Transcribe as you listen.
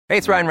Hey,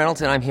 it's Ryan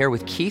Reynolds, and I'm here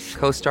with Keith,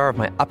 co-star of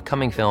my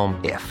upcoming film,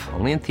 If,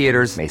 only in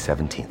theaters May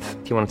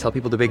 17th. Do you want to tell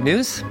people the big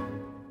news?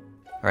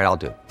 All right, I'll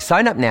do it.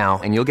 Sign up now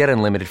and you'll get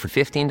unlimited for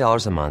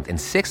 $15 a month and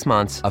 6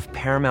 months of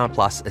Paramount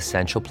Plus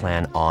Essential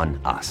Plan on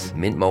us.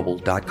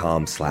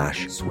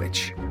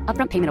 Mintmobile.com/switch.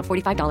 Upfront payment of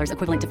 $45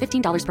 equivalent to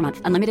 $15 per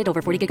month. Unlimited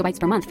over 40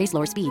 gigabytes per month. Face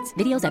lower speeds.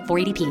 Videos at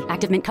 480p.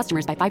 Active Mint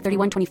customers by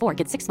 531.24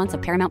 get 6 months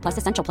of Paramount Plus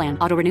Essential Plan.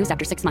 Auto renews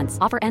after 6 months.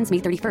 Offer ends May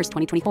 31st,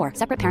 2024.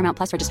 Separate Paramount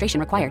Plus registration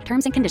required.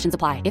 Terms and conditions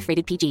apply if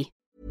rated PG.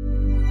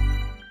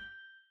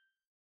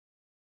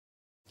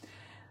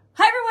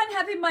 Hi everyone,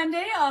 happy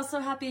Monday. Also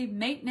happy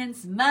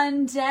Maintenance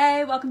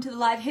Monday. Welcome to the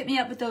live. Hit me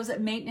up with those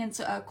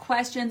maintenance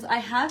questions. I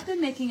have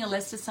been making a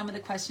list of some of the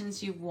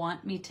questions you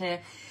want me to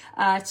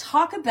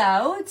talk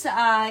about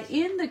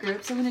in the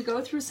group. So I'm going to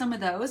go through some of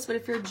those. But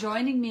if you're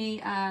joining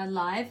me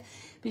live,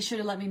 be sure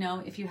to let me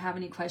know if you have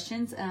any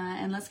questions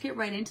and let's get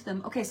right into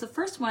them. Okay, so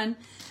first one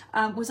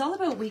was all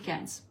about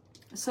weekends.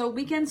 So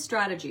weekend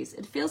strategies.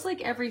 It feels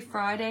like every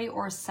Friday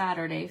or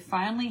Saturday,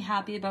 finally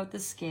happy about the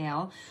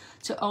scale,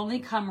 to only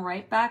come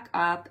right back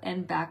up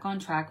and back on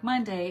track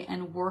Monday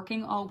and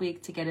working all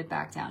week to get it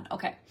back down.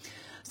 Okay.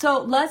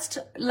 So let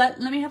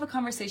me have a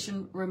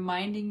conversation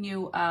reminding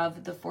you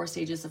of the 4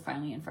 stages of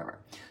finally and forever.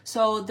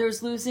 So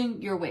there's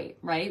losing your weight,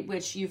 right?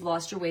 Which you've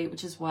lost your weight,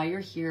 which is why you're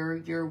here.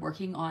 You're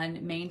working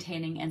on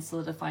maintaining and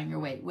solidifying your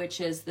weight,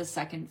 which is the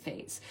second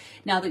phase.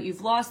 Now that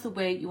you've lost the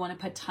weight, you want to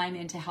put time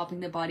into helping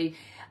the body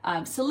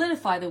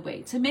solidify the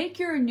weight to make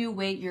your new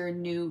weight your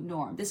new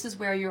norm. This is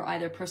where you're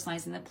either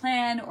personalizing the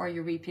plan or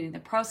you're repeating the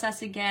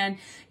process again.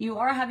 You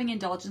are having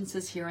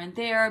indulgences here and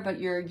there, but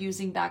you're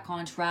using back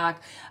on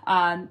track,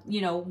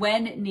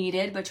 when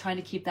needed, but trying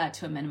to keep that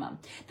to a minimum.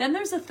 Then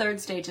there's a third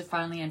stage of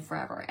finally and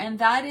forever. And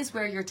that is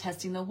where you're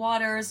testing the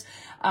waters.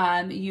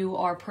 You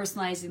are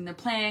personalizing the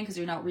plan because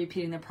you're not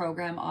repeating the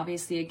program,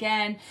 obviously,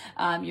 again.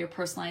 You're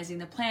personalizing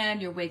the plan.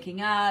 You're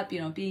waking up,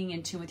 being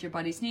in tune with your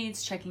body's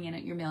needs, checking in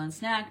at your meal and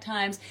snack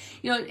times,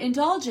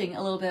 indulging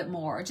a little bit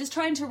more, just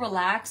trying to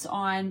relax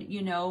on,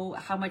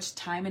 how much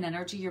time and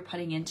energy you're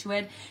putting into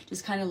it,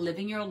 just kind of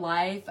living your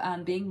life,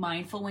 being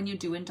mindful when you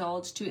do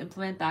indulge, to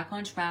implement back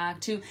on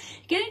track, to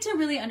getting to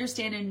really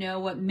understand and know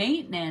what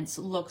maintenance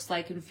looks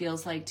like and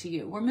feels like to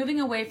you. We're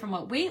moving away from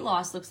what weight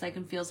loss looks like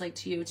and feels like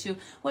to you to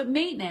what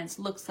maintenance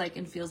looks like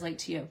and feels like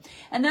to you.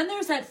 And then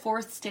there's that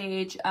fourth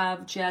stage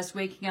of just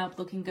waking up,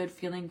 looking good,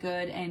 feeling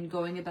good, and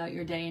going about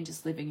your day and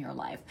just living your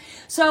life.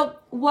 So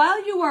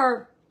while you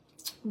are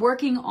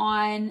working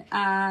on,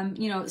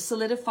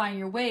 solidifying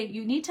your weight,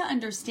 you need to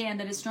understand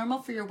that it's normal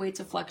for your weight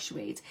to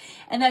fluctuate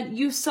and that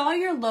you saw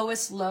your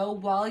lowest low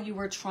while you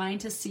were trying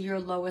to see your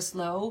lowest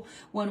low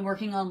when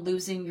working on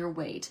losing your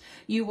weight.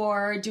 You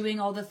are doing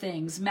all the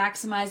things,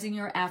 maximizing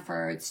your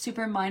efforts,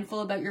 super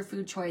mindful about your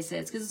food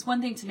choices, because it's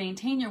one thing to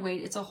maintain your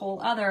weight, it's a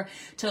whole other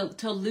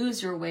to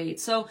lose your weight.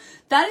 So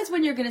that is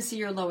when you're going to see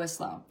your lowest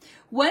low.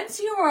 Once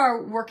you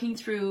are working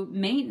through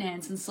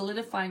maintenance and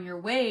solidifying your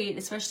weight,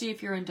 especially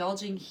if you're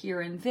indulging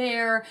here and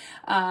there,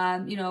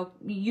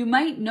 you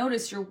might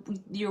notice your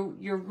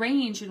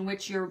range in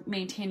which you're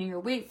maintaining your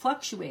weight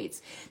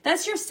fluctuates.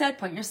 That's your set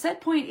point. Your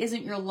set point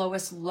isn't your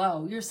lowest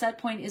low. Your set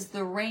point is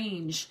the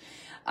range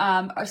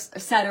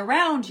set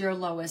around your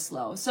lowest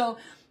low. So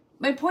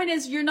my point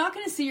is, you're not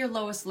going to see your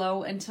lowest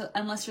low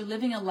unless you're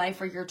living a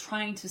life where you're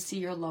trying to see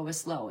your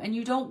lowest low. And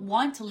you don't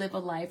want to live a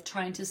life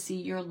trying to see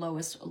your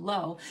lowest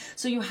low.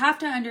 So you have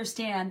to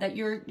understand that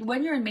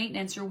when you're in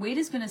maintenance, your weight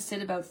is going to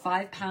sit about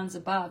 5 pounds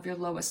above your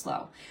lowest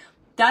low.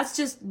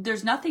 That's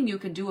there's nothing you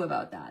can do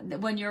about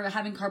that. When you're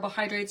having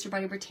carbohydrates, your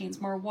body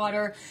retains more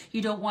water.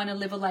 You don't want to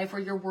live a life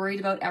where you're worried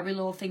about every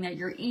little thing that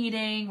you're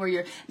eating, where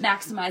you're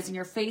maximizing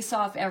your face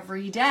off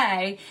every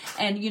day.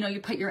 And,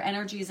 you put your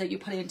energies that you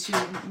put into,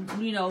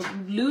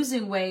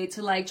 losing weight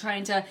to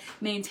trying to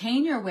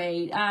maintain your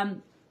weight.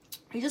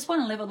 You just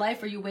want to live a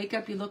life where you wake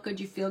up, you look good,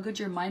 you feel good,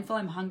 you're mindful.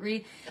 I'm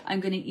hungry,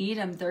 I'm going to eat,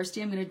 I'm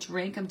thirsty, I'm going to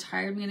drink, I'm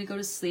tired, I'm going to go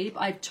to sleep.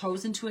 I've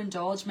chosen to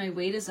indulge. My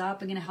weight is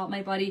up. I'm going to help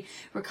my body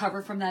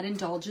recover from that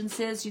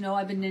indulgences.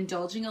 I've been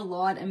indulging a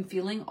lot. I'm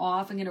feeling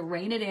off. I'm going to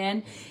rein it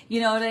in.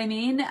 You know what I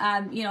mean?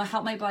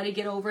 Help my body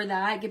get over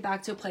that, get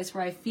back to a place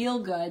where I feel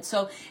good.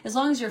 So as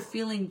long as you're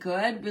feeling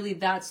good, really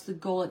that's the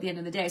goal at the end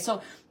of the day.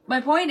 So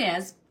my point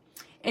is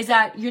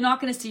that you're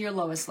not going to see your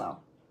lowest low.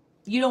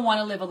 You don't want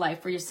to live a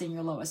life where you're seeing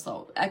your lowest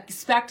low.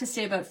 Expect to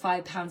stay about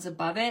 5 pounds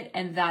above it,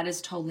 and that is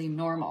totally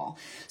normal.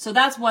 So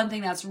that's one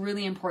thing that's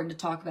really important to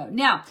talk about.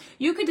 Now,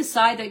 you could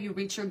decide that you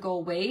reach your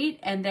goal weight,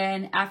 and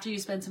then after you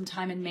spend some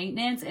time in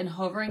maintenance and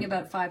hovering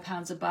about 5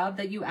 pounds above,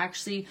 that you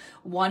actually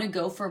want to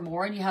go for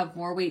more and you have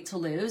more weight to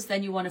lose,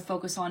 then you want to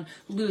focus on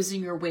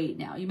losing your weight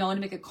now. You might want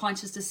to make a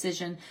conscious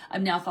decision.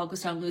 I'm now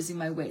focused on losing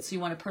my weight. So you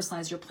want to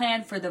personalize your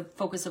plan for the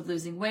focus of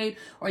losing weight,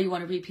 or you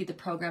want to repeat the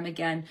program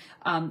again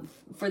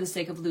for the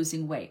sake of losing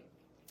weight.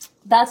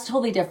 That's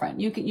totally different.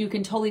 You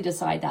can totally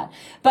decide that,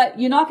 but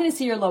you're not going to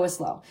see your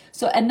lowest low.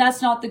 So, and that's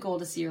not the goal,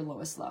 to see your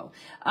lowest low.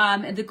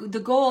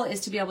 The goal is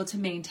to be able to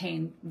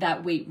maintain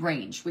that weight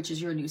range, which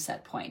is your new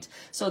set point.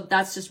 So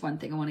that's just one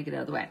thing I want to get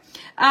out of the way.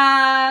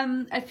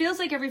 It feels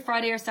like every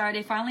Friday or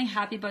Saturday, finally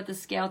happy about the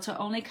scale to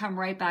only come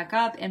right back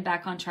up and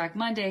back on track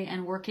Monday,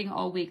 and working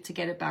all week to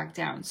get it back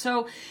down.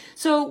 So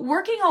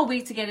working all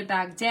week to get it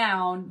back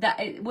down,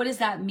 what does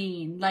that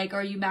mean? Like,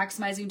 are you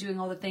maximizing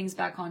doing all the things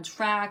back on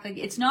track? Like,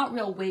 it's not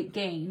real weight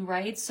gain,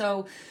 right?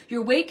 So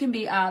your weight can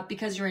be up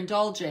because you're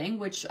indulging,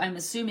 which I'm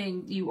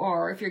assuming you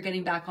are. If you're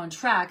getting back on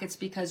track, it's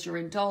because you're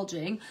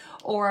indulging,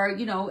 or,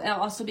 you know,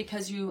 also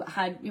because you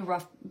had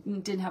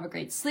didn't have a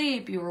great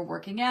sleep, you were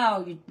working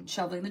out, you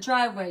shoveling the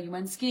driveway, you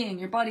went skiing,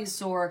 your body's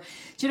sore.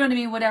 Do you know what I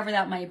mean? Whatever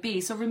that might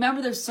be. So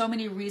remember, there's so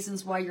many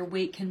reasons why your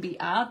weight can be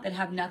up that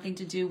have nothing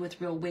to do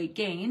with real weight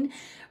gain,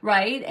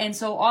 right? And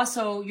so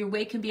also your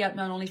weight can be up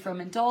not only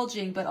from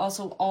indulging, but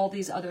also all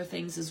these other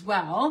things as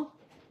well.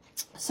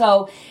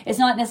 So it's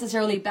not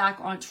necessarily back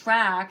on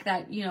track.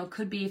 That, you know,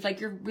 could be if like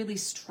you're really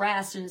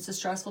stressed and it's a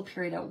stressful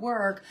period at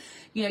work,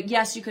 you know,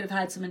 yes, you could have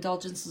had some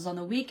indulgences on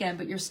the weekend,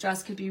 but your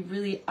stress could be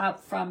really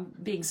up from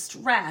being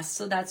stressed.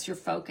 So that's your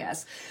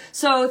focus.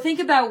 So think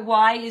about,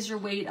 why is your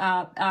weight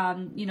up?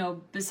 You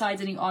know,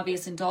 besides any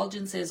obvious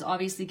indulgences,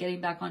 obviously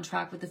getting back on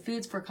track with the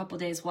foods for a couple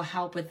of days will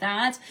help with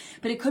that.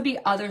 But it could be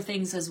other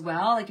things as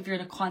well, like if you're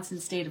in a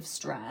constant state of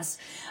stress.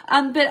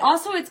 But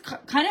also it's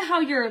kind of how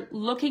you're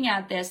looking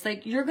at this.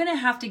 Like, you're going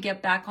to have to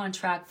get back on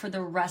track for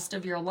the rest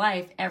of your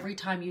life every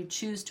time you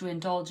choose to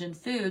indulge in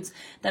foods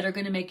that are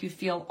going to make you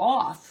feel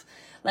off.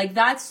 Like,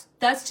 that's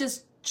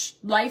just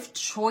life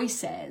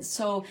choices.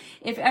 So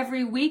if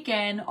every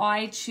weekend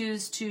I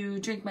choose to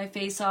drink my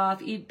face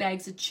off, eat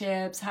bags of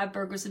chips, have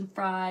burgers and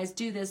fries,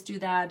 do this, do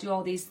that, do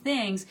all these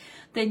things,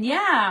 then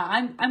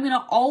yeah, I'm going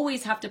to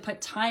always have to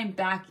put time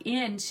back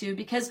into,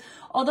 because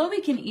although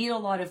we can eat a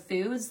lot of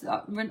foods,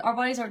 our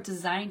bodies aren't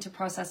designed to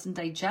process and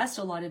digest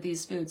a lot of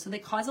these foods. So they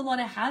cause a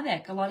lot of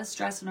havoc, a lot of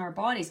stress in our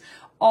bodies.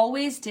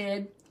 Always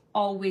did,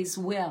 always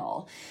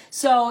will.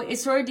 So it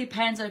sort of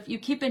depends on if you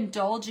keep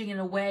indulging in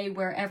a way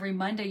where every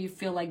Monday you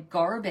feel like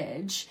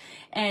garbage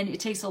and it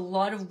takes a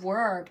lot of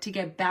work to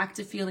get back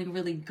to feeling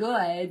really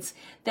good,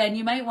 then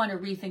you might want to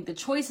rethink the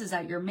choices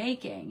that you're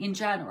making in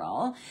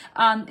general.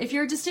 If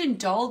you're just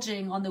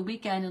indulging on the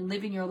weekend and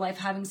living your life,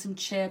 having some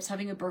chips,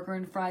 having a burger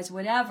and fries,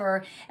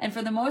 whatever, and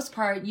for the most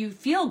part you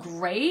feel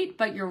great,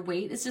 but your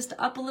weight is just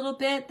up a little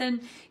bit,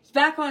 then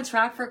back on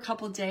track for a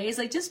couple of days.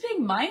 Like, just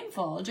being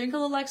mindful, drink a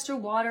little extra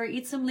water,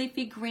 eat some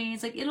leafy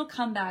greens, like it'll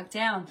come back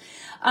down.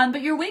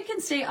 But your weight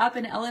can stay up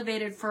and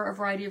elevated for a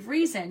variety of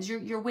reasons.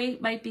 Your weight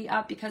might be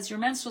up because your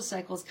menstrual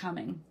cycle is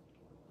coming.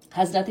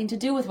 Has nothing to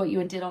do with what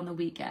you did on the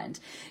weekend.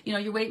 You know,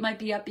 your weight might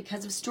be up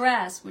because of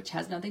stress, which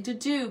has nothing to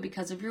do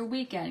because of your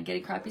weekend,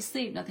 getting crappy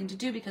sleep, nothing to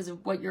do because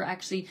of what you're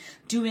actually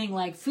doing,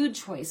 like food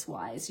choice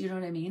wise. You know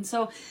what I mean?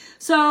 So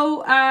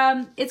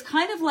it's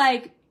kind of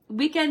like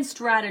weekend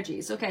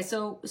strategies. Okay,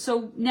 so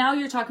now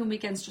you're talking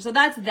weekends. So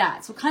that's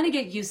that. So kind of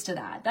get used to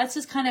that. That's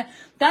just kind of,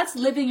 that's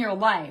living your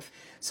life.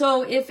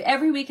 So if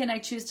every weekend I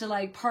choose to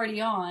like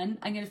party on,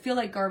 I'm going to feel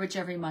like garbage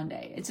every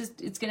Monday. It's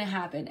going to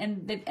happen.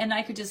 And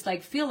I could just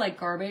like feel like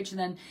garbage, and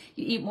then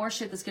you eat more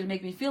shit that's going to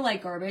make me feel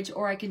like garbage,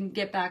 or I can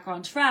get back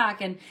on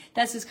track. And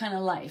that's just kind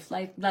of life.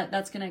 Like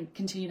that's going to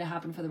continue to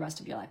happen for the rest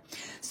of your life.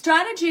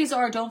 Strategies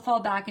are, don't fall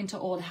back into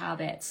old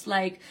habits.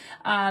 Like,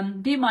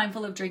 be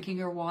mindful of drinking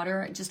your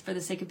water just for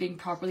the sake of being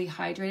properly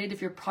hydrated. If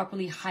you're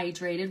properly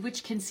hydrated,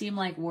 which can seem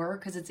like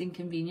work because it's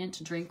inconvenient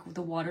to drink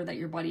the water that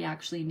your body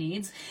actually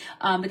needs.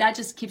 But that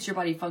just keeps your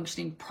body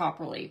functioning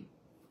properly,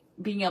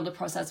 being able to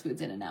process foods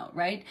in and out,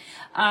 right?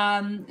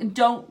 And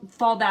don't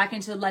fall back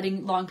into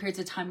letting long periods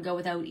of time go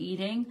without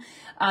eating.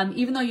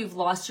 Even though you've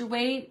lost your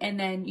weight and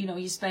then, you know,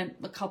 you spent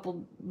a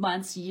couple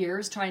months,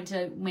 years trying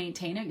to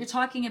maintain it, you're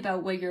talking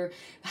about what your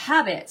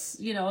habits,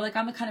 you know, like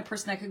I'm the kind of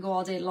person that could go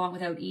all day long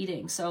without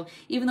eating. So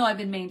even though I've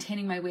been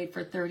maintaining my weight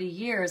for 30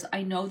 years,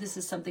 I know this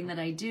is something that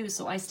I do.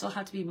 So I still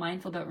have to be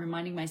mindful about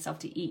reminding myself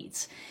to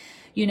eat.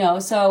 You know,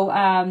 so,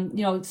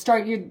 you know,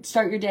 start your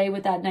day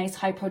with that nice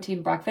high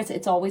protein breakfast.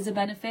 It's always a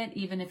benefit,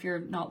 even if you're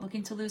not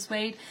looking to lose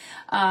weight.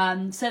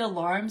 Set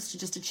alarms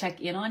to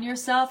check in on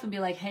yourself and be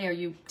like, hey, are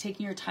you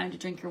taking your time to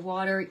drink your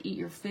water, eat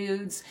your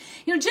foods?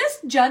 You know,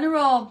 just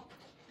general,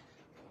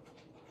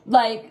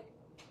 like,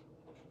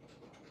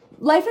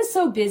 life is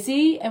so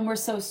busy and we're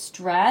so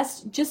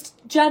stressed.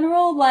 Just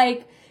general,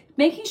 like,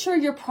 making sure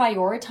you're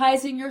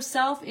prioritizing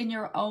yourself in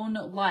your own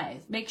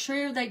life. Make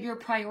sure that you're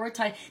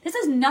prioritizing. This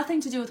has nothing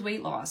to do with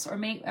weight loss or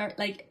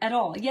like at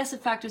all. Yes,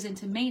 it factors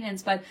into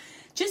maintenance, but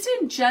just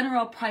in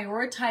general,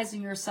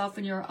 prioritizing yourself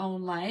in your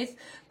own life,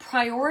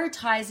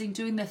 prioritizing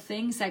doing the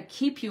things that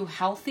keep you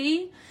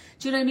healthy.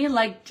 Do you know what I mean?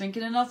 Like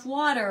drinking enough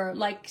water,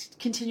 like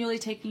continually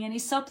taking any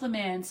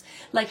supplements,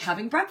 like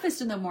having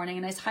breakfast in the morning,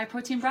 a nice high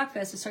protein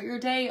breakfast to start your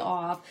day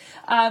off,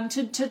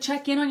 to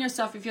check in on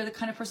yourself if you're the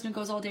kind of person who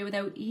goes all day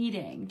without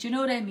eating. Do you know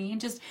what I mean?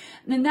 Just,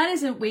 and that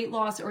isn't weight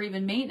loss or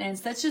even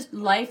maintenance. That's just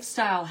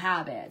lifestyle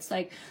habits,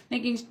 like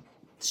making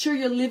sure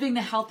you're living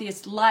the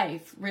healthiest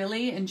life,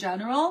 really, in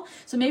general.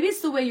 So maybe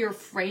it's the way you're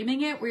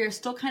framing it, where you're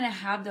still kind of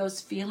have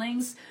those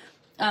feelings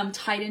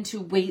tied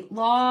into weight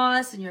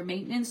loss and your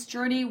maintenance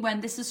journey,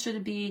 when this is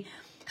should be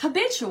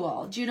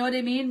habitual. Do you know what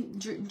I mean?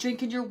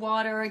 Drinking your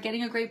water,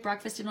 getting a great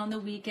breakfast in on the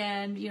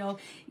weekend,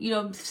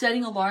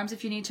 setting alarms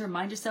if you need to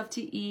remind yourself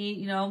to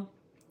eat,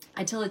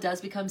 until it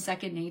does become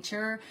second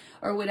nature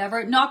or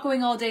whatever. Not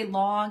going all day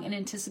long in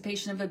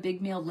anticipation of a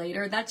big meal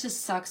later. That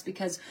just sucks,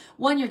 because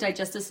one, your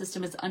digestive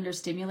system is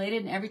understimulated,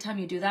 and every time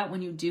you do that,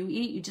 when you do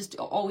eat, you just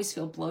always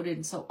feel bloated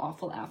and so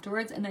awful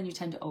afterwards, and then you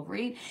tend to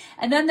overeat.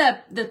 And then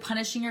the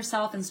punishing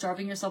yourself and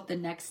starving yourself the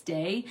next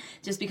day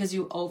just because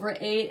you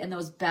overate, and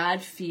those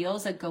bad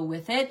feels that go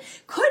with it,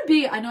 could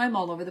be, I know I'm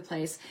all over the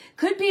place,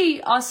 could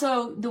be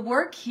also the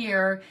work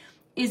here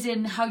is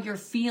in how you're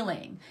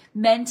feeling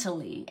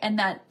mentally and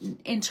that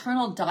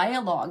internal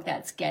dialogue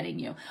that's getting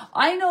you.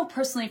 I know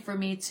personally for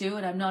me too,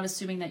 and I'm not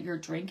assuming that you're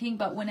drinking,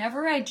 but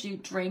whenever I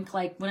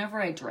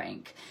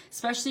drink,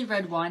 especially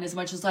red wine, as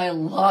much as I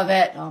love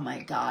it, oh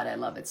my God, I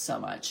love it so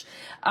much.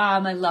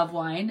 I love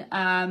wine.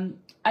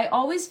 I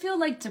always feel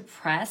like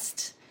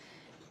depressed.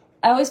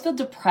 I always feel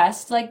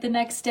depressed like the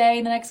next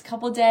day, the next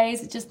couple of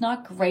days. It's just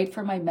not great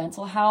for my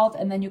mental health.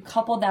 And then you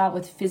couple that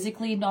with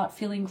physically not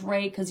feeling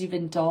great because you've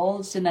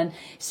indulged, and then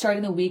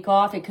starting the week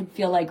off, it could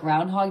feel like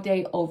Groundhog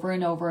Day over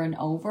and over and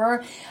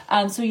over.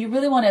 So you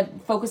really want to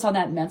focus on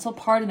that mental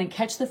part and then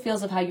catch the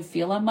feels of how you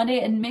feel on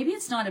Monday. And maybe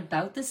it's not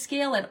about the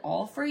scale at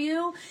all for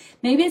you.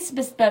 Maybe it's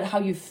just about how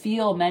you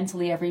feel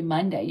mentally every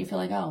Monday. You feel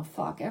like, oh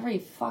fuck, every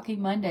fucking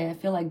Monday I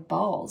feel like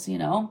balls,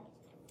 And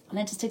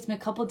that just takes me a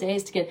couple of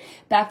days to get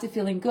back to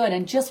feeling good.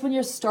 And just when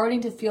you're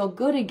starting to feel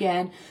good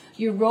again,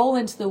 you roll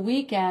into the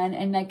weekend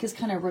and like just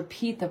kind of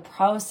repeat the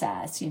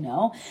process, So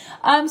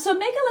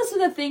make a list of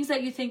the things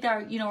that you think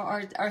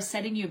are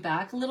setting you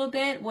back a little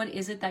bit. What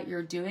is it that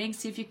you're doing?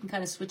 See if you can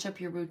kind of switch up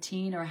your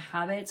routine or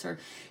habits, or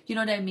you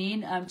know what I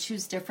mean?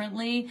 Choose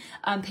differently.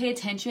 Pay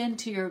attention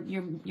to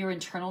your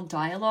internal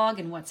dialogue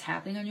and what's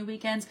happening on your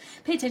weekends.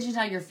 Pay attention to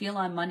how you feel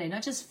on Monday,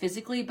 not just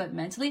physically, but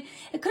mentally.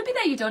 It could be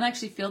that you don't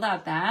actually feel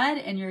that bad,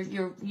 and you're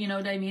you know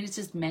what I mean? It's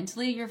just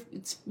mentally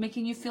it's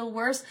making you feel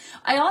worse.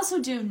 I also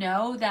do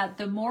know that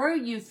the more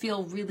you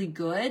feel really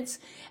good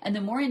and the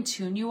more in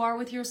tune you are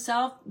with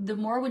yourself, the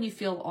more when you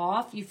feel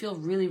off, you feel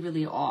really,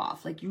 really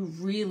off. Like you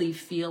really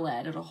feel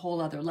it at a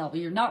whole other level.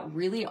 You're not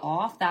really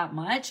off that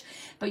much,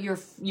 but you're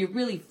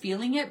really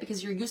feeling it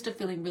because you're used to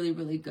feeling really,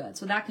 really good.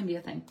 So that can be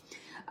a thing.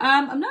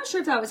 I'm not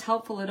sure if that was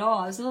helpful at all.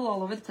 I was a little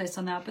all over the place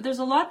on that, but there's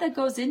a lot that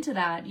goes into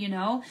that,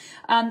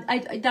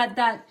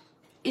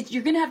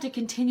 you're going to have to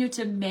continue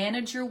to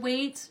manage your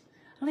weight.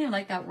 I don't even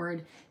like that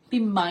word. Be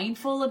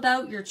mindful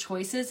about your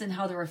choices and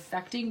how they're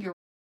affecting your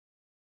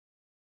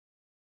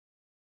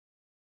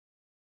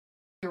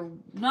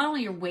not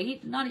only your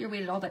weight, not your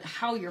weight at all, but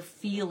how you're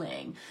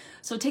feeling.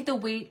 So take the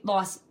weight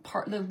loss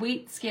part, the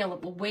weight scale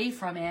away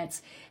from it.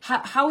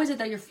 How is it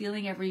that you're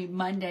feeling every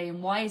Monday,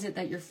 and why is it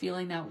that you're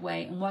feeling that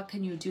way, and what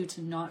can you do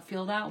to not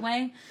feel that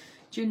way?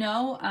 Do you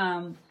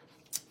know?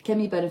 Can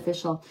be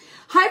beneficial.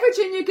 Hi,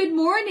 Virginia. Good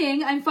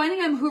morning. I'm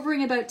finding I'm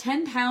hovering about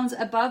 10 pounds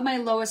above my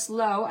lowest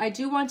low. I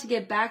do want to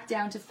get back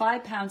down to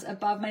 5 pounds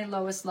above my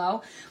lowest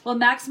low. Will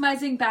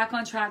maximizing back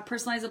on track,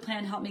 personalize a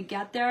plan help me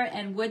get there?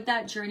 And would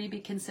that journey be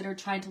considered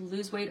trying to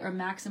lose weight or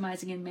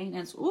maximizing in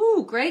maintenance?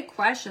 Ooh, great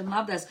question.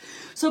 Love this.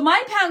 So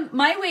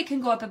my weight can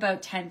go up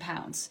about 10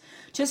 pounds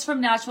just from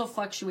natural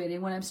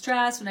fluctuating. When I'm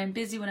stressed, when I'm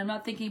busy, when I'm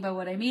not thinking about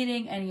what I'm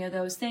eating, any of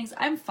those things,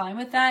 I'm fine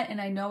with that.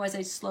 And I know as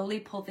I slowly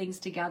pull things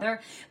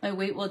together, my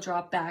weight will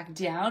drop back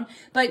down.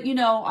 But I'm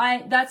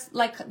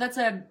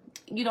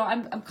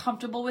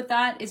comfortable with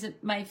that. Is it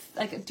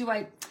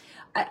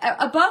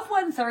above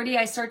 130,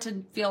 I start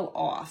to feel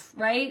off,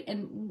 right?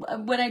 And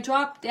when I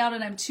drop down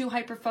and I'm too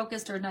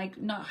hyper-focused, or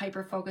not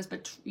hyper-focused,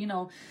 but,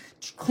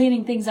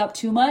 cleaning things up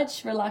too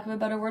much, for lack of a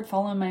better word,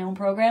 following my own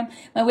program,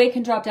 my weight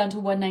can drop down to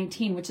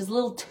 119, which is a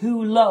little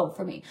too low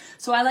for me.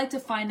 So I like to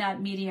find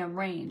that medium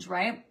range,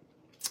 right?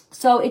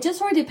 So it just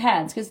sort of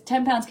depends, because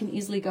 10 pounds can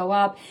easily go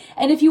up.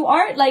 And if you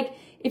aren't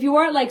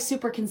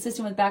super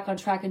consistent with back on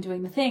track and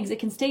doing the things, it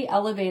can stay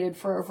elevated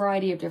for a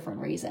variety of different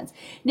reasons.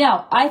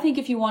 Now, I think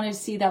if you want to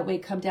see that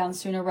weight come down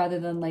sooner rather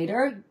than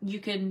later, you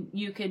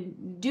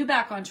can do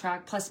back on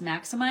track plus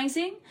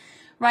maximizing,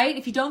 right?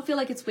 If you don't feel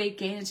like it's weight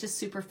gain, it's just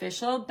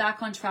superficial,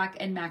 back on track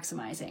and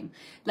maximizing.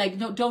 Like,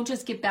 no, don't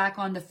just get back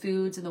on the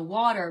foods and the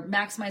water.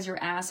 Maximize your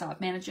ass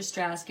off, manage your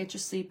stress, get your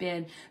sleep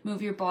in,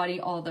 move your body,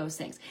 all those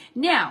things.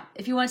 Now,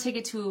 if you want to take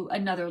it to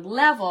another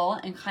level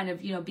and kind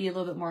of, be a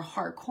little bit more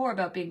hardcore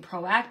about being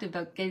proactive,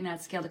 about getting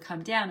that scale to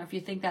come down, or if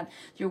you think that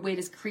your weight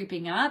is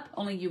creeping up,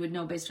 only you would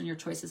know based on your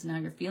choices and how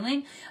you're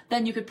feeling,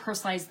 then you could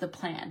personalize the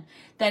plan.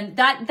 Then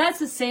that's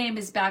the same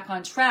as back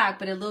on track,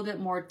 but a little bit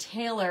more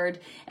tailored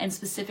and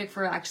specific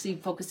for actually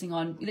focusing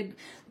on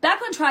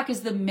back on track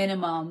is the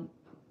minimum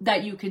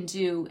that you can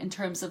do in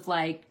terms of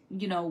like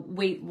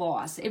weight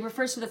loss. It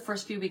refers to the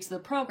first few weeks of the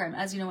program.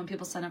 As you know, when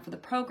people sign up for the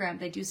program,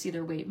 they do see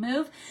their weight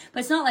move, but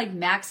it's not like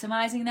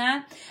maximizing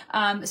that.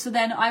 So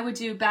then I would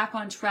do back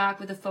on track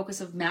with a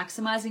focus of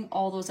maximizing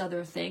all those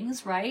other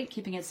things, right?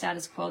 Keeping it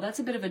status quo. That's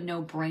a bit of a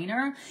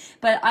no-brainer,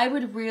 but I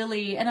would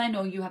really, and I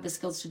know you have the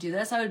skills to do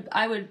this,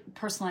 I would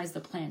personalize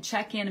the plan.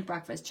 Check in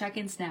breakfast, check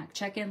in snack,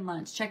 check in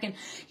lunch, check in,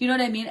 you know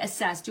what I mean?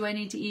 Assess, do I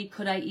need to eat?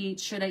 Could I eat?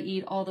 Should I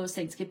eat? All those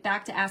things. Get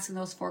back to asking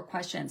those 4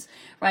 questions,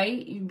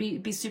 right?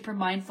 Be super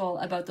mindful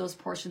about those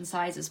portion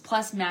sizes,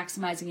 plus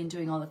maximizing and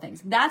doing all the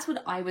things. That's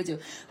what I would do.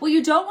 What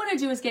you don't want to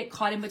do is get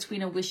caught in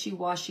between a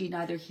wishy-washy,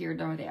 neither here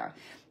nor there.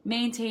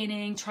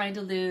 Maintaining, trying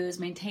to lose,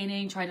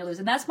 maintaining, trying to lose.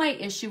 And that's my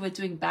issue with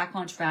doing back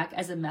on track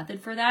as a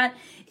method for that.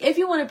 If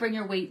you want to bring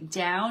your weight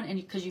down and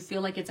because you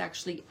feel like it's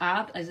actually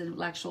up as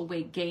an actual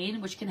weight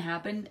gain, which can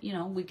happen,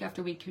 week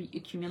after week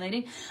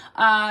accumulating,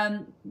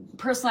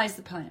 personalize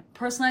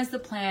the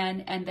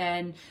plan and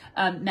then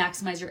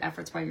maximize your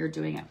efforts while you're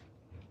doing it.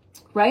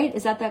 Right?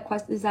 Is that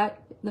question?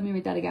 Let me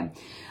read that again.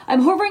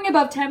 I'm hovering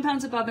above 10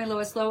 pounds above my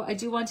lowest low. I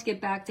do want to get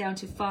back down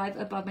to 5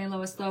 above my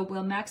lowest low.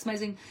 Will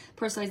maximizing,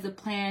 personalize the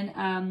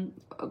plan,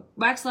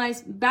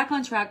 maximize, back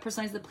on track,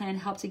 personalize the plan,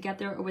 help to get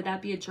there? Or would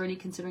that be a journey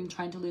considering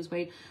trying to lose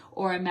weight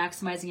or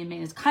maximizing and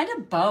maintenance? Kind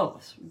of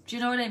both. Do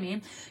you know what I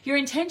mean? Your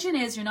intention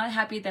is you're not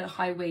happy at that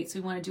high weight, so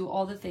you want to do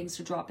all the things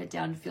to drop it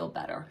down and feel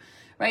better.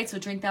 Right? So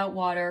drink that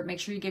water, make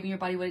sure you're giving your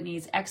body what it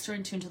needs, extra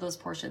in tune to those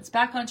portions.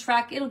 Back on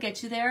track, it'll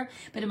get you there,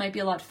 but it might be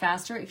a lot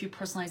faster if you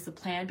personalize the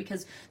plan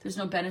because there's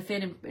no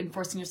benefit in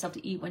forcing yourself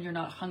to eat when you're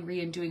not hungry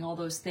and doing all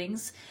those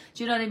things.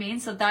 Do you know what I mean?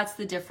 So that's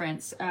the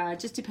difference,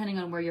 just depending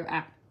on where you're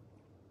at.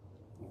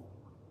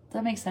 Does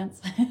that make sense?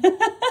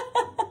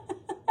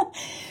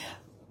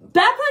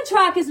 Back on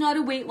track is not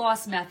a weight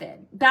loss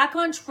method. Back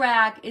on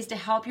track is to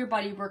help your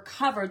body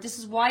recover. This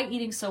is why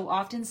eating so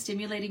often,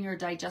 stimulating your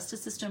digestive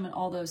system and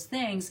all those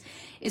things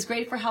is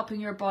great for helping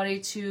your body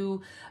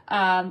to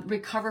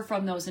recover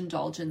from those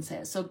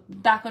indulgences. So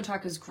back on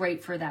track is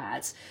great for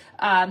that.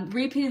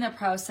 Repeating the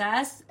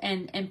process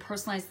and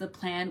personalize the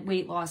plan,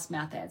 weight loss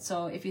method.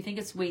 So if you think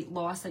it's weight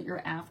loss that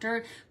you're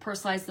after,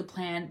 personalize the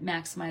plan,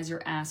 maximize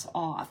your ass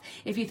off.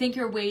 If you think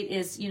your weight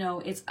is,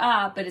 it's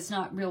up, but it's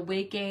not real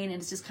weight gain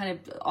and it's just kind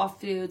of off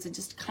foods and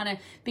just kind of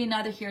being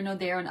neither here nor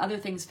there and other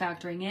things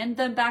factoring in,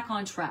 then back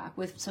on track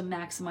with some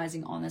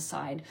maximizing on the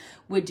side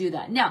would do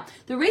that. Now,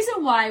 the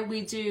reason why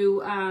we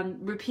do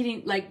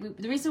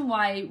the reason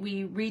why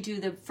we redo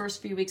the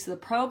first few weeks of the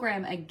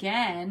program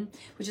again,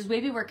 which is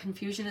maybe where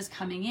confusion is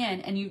coming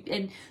in,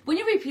 and when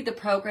you repeat the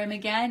program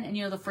again,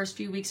 and the first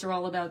few weeks are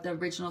all about the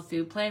original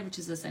food plan, which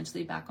is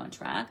essentially back on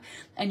track,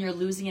 and you're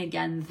losing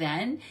again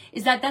then,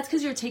 that's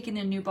because you're taking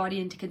the new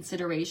body into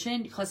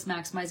consideration, plus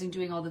maximizing,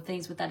 doing all the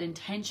things with that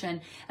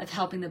intention of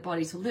helping the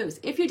body to lose.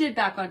 If you did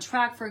back on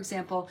track, for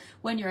example,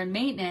 when you're in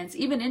maintenance,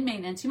 even in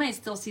maintenance, you might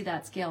still see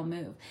that scale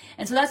move.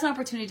 And so that's an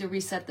opportunity to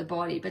reset the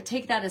body. But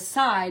take that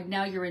aside,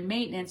 now you're in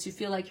maintenance, you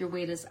feel like your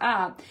weight is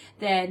up,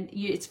 then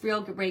it's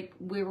real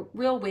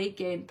weight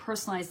gain,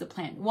 personalize the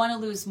plan. Want to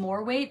lose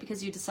more weight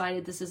because you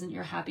decided this isn't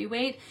your happy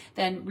weight,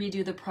 then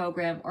redo the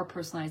program or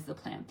personalize the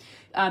plan.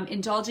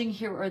 Indulging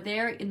here or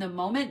there in the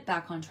moment,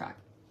 back on track.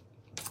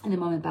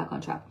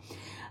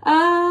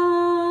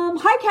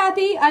 Hi,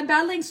 Kathy. I'm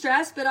battling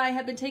stress, but I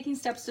have been taking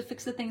steps to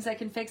fix the things I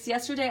can fix.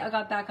 Yesterday, I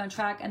got back on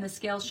track and the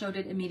scale showed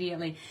it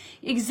immediately.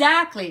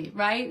 Exactly,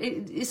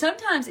 right?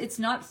 Sometimes it's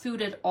not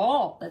food at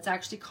all that's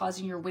actually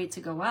causing your weight to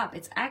go up.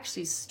 It's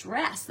actually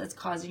stress that's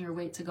causing your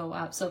weight to go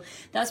up. So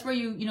that's where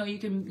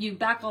you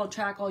back on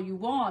track all you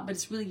want, but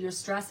it's really your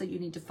stress that you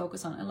need to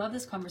focus on. I love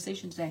this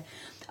conversation today.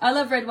 I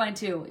love red wine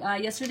too.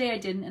 Yesterday I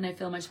didn't, and I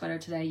feel much better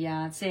today.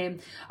 Yeah, same.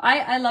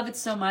 I love it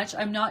so much.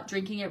 I'm not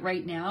drinking it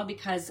right now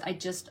because I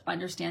just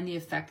understand the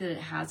effect that it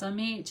has on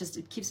me.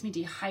 It keeps me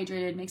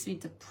dehydrated, makes me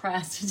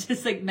depressed. It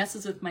just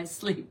messes with my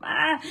sleep.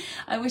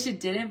 I wish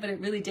it didn't, but it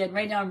really did.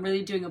 Right now I'm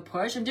really doing a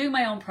push. I'm doing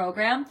my own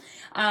program.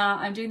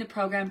 I'm doing the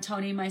program,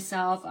 Tony,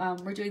 myself.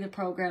 We're doing the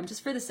program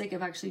just for the sake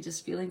of actually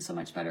just feeling so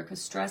much better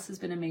because stress has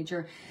been a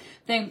major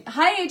thing.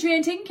 Hi,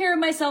 Adrian. Taking care of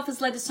myself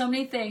has led to so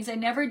many things I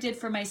never did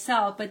for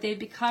myself, but they've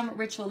become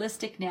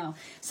ritualistic now.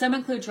 Some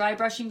include dry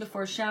brushing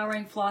before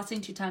showering,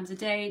 flossing 2 times a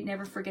day,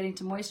 never forgetting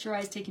to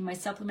moisturize, taking my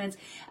supplements,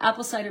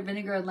 apple cider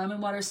vinegar and lemon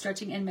water,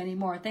 stretching, and many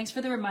more. Thanks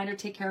for the reminder.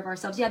 Take care of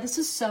ourselves. Yeah, this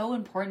is so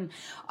important.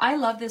 I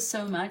love this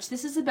so much.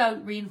 This is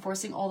about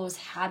reinforcing all those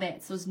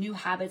habits, those new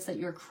habits that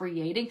you're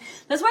creating.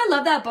 That's why I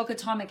love that book,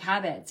 Atomic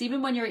Habits.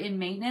 Even when you're in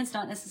maintenance,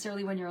 not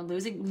necessarily when you're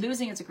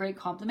losing, it's a great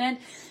compliment,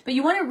 but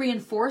you want to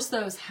reinforce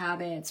those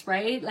habits,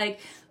 right? Like,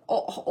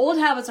 old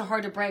habits are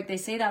hard to break. They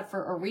say that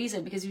for a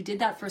reason because you did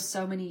that for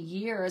so many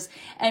years.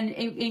 And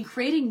in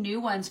creating new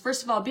ones,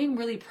 first of all, being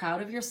really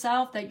proud of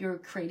yourself that you're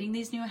creating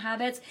these new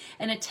habits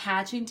and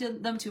attaching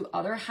them to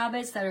other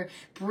habits that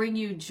bring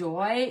you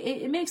joy,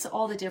 it makes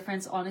all the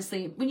difference,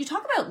 honestly. When you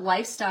talk about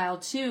lifestyle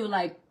too,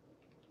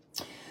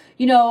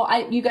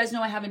 you guys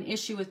know I have an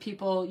issue with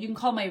people. You can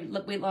call my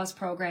weight loss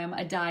program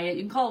a diet.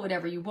 You can call it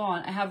whatever you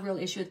want. I have a real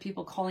issue with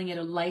people calling it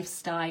a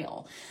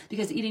lifestyle,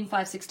 because eating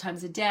 5-6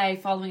 times a day,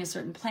 following a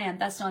certain plan,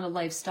 that's not a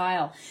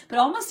lifestyle. But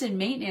almost in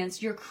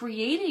maintenance, you're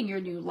creating your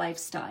new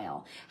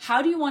lifestyle.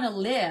 How do you want to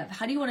live?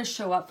 How do you want to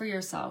show up for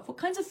yourself? What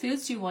kinds of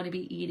foods do you want to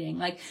be eating?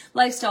 Like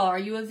lifestyle, are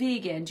you a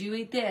vegan? Do you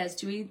eat this?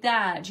 Do you eat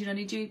that? Do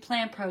you eat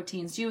plant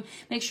proteins? Do you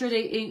make sure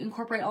to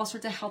incorporate all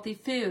sorts of healthy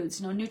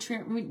foods,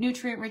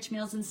 nutrient-rich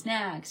meals and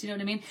snacks? You know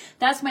what I mean?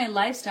 That's my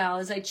lifestyle,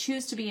 is I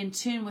choose to be in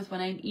tune with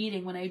what I'm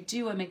eating. When I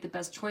do, I make the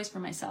best choice for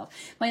myself.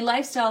 My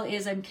lifestyle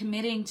is I'm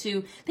committing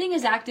to being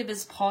as active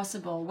as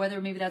possible,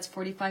 whether maybe that's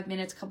 45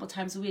 minutes a couple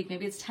times a week,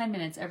 maybe it's 10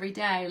 minutes every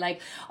day.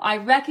 Like, I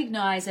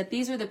recognize that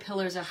these are the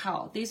pillars of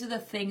health. These are the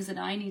things that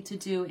I need to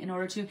do in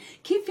order to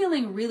keep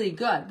feeling really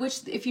good,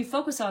 which if you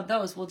focus on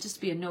those will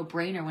just be a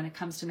no-brainer when it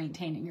comes to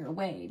maintaining your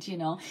weight.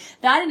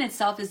 That in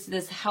itself is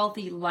this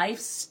healthy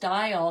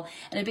lifestyle,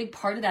 and a big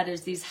part of that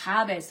is these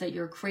habits that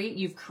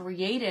you've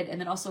created, and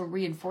then also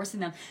reinforcing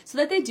them so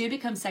that they do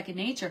become second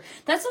nature.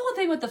 That's the whole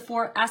thing with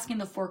asking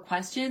the 4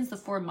 questions, the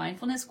 4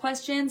 mindfulness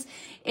questions.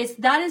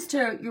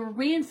 You're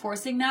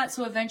reinforcing that,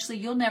 so eventually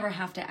you'll never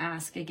have to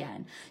ask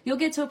again. You'll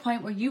get to a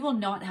point where you will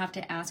not have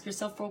to ask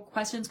yourself 4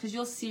 questions, because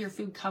you'll see your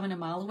food coming a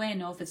mile away and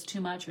know if it's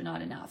too much or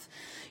not enough.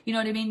 You know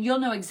what I mean? You'll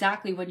know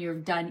exactly when you're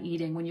done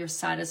eating, when you're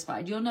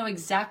satisfied. You'll know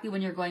exactly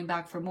when you're going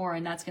back for more,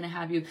 and that's going to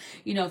have you,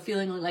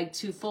 feeling like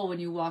too full when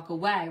you walk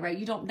away, right?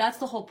 That's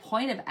the whole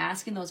point of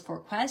asking those 4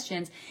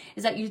 questions,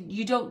 is that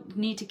you don't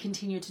need to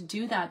continue to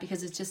do that,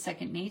 because it's just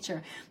second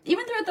nature.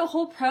 Even throughout the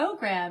whole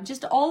program,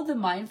 just all of the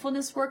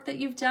mindfulness work that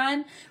you've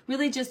done,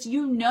 really just,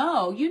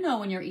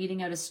 when you're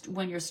eating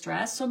when you're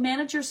stressed, so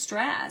manage your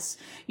stress.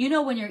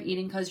 When you're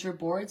eating because you're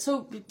bored,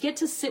 so get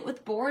to sit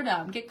with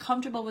boredom, get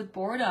comfortable with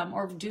boredom,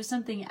 or do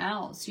something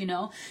else.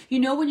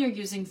 When you're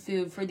using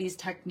food for these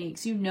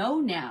techniques,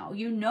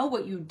 now,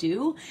 what you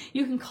do.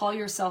 You can call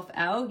yourself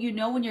out.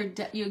 When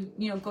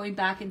you're going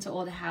back into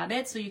old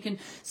habits, so you can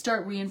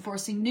start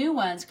reinforcing new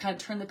ones, kind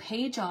of turn the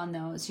page on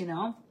those. You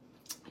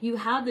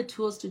have the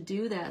tools to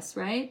do this,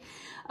 right?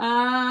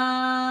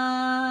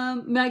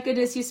 My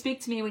goodness, you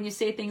speak to me when you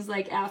say things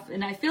like F,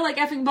 and I feel like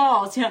effing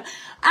balls.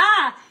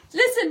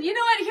 Listen, you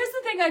know what? Here's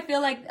the thing I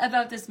feel like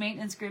about this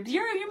maintenance group.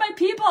 You're my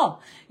people.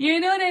 You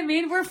know what I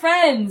mean? We're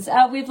friends.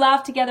 We've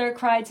laughed together,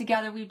 cried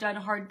together. We've done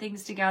hard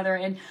things together.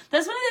 And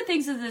that's one of the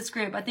things of this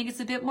group. I think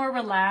it's a bit more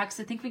relaxed.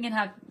 I think we can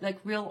have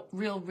like real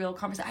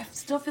conversation. I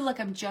still feel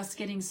like I'm just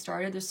getting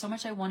started. There's so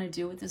much I want to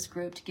do with this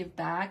group to give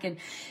back. And,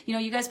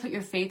 you guys put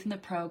your faith in the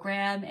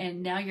program,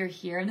 and now you're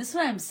here. And this is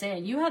what I'm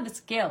saying. You have the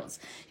skills.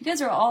 You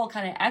guys are all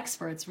kind of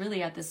experts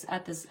really at this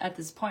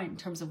point in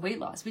terms of weight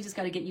loss. We just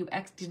got to get you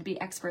to be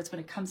experts when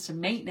it comes to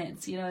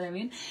maintenance. You know what I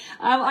mean?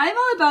 I'm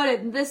all about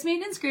it. This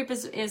maintenance group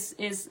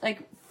is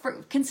like,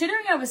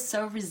 considering I was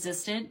so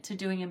resistant to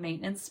doing a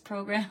maintenance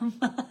program.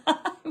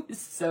 I was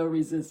so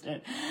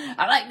resistant.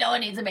 I'm like, no one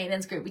needs a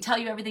maintenance group. We tell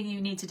you everything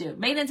you need to do.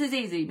 Maintenance is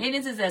easy.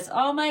 Maintenance is this.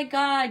 Oh my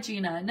God,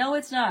 Gina. No,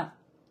 it's not.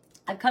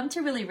 I've come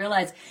to really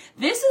realize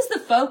this is the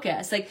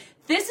focus. Like,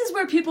 this is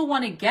where people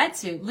want to get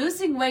to.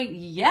 Losing weight,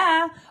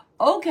 yeah,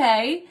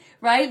 okay,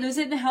 right? Lose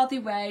it in a healthy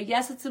way.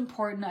 Yes, it's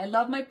important. I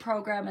love my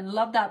program and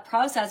love that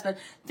process, but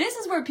this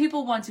is where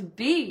people want to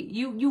be.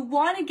 You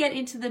want to get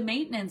into the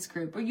maintenance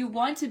group, or you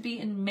want to be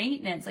in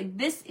maintenance. Like,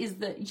 this is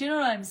you know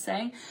what I'm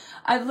saying?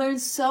 I've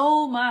learned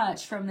so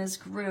much from this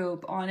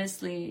group.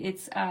 Honestly,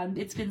 it's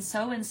been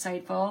so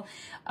insightful.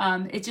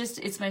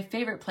 It's my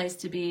favorite place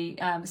to be,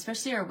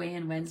 especially our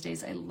weigh-in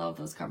Wednesdays. I love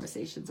those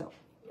conversations.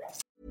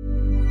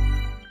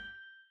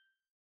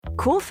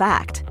 Cool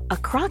fact, a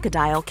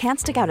crocodile can't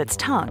stick out its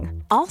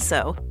tongue.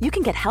 Also, you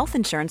can get health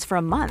insurance for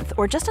a month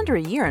or just under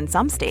a year in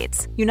some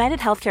states. United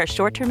Healthcare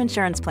short-term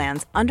insurance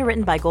plans,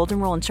 underwritten by Golden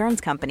Rule Insurance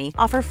Company,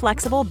 offer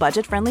flexible,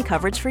 budget-friendly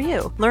coverage for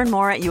you. Learn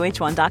more at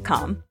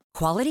uh1.com.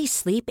 Quality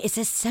sleep is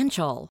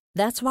essential.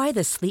 That's why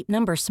the Sleep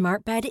Number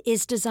Smart Bed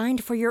is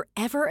designed for your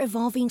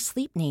ever-evolving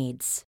sleep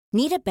needs.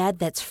 Need a bed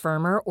that's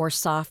firmer or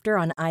softer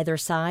on either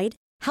side?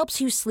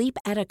 Helps you sleep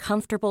at a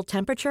comfortable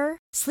temperature?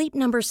 Sleep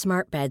Number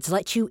Smart Beds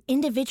let you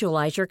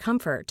individualize your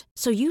comfort,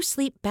 so you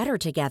sleep better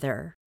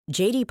together.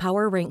 J.D.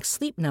 Power ranks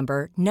Sleep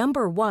Number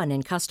number 1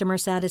 in customer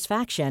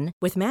satisfaction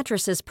with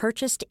mattresses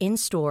purchased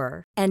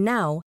in-store. And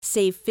now,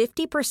 save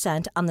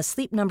 50% on the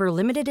Sleep Number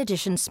Limited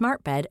Edition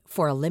Smart Bed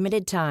for a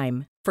limited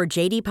time. For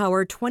J.D.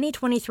 Power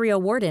 2023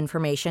 award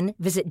information,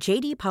 visit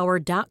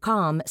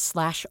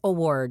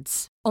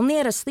jdpower.com/awards. Only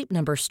at a Sleep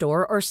Number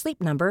store or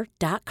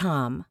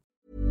sleepnumber.com.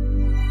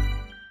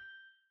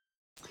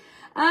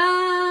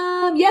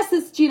 Yes,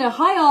 it's Gina.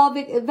 Hi, all.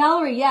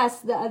 Valerie, yes,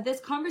 this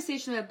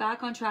conversation about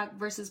back on track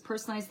versus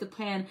personalize the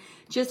plan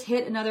just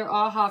hit another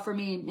aha for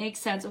me. Makes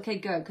sense. Okay,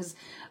 good, because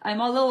I'm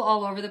a little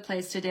all over the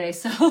place today,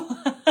 so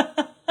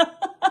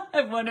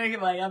I'm wondering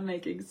if I am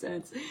making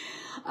sense.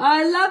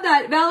 I love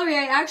that, Valerie.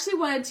 I actually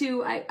wanted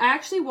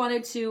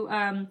to.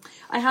 I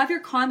have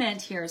your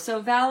comment here. So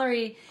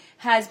Valerie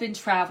has been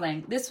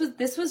traveling. This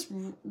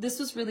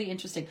was really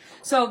interesting.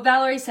 So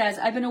Valerie says,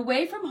 I've been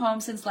away from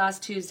home since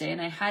last Tuesday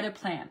and I had a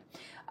plan.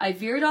 I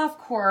veered off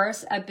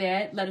course a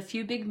bit, let a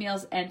few big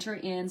meals enter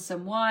in,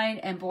 some wine,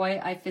 and boy,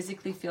 I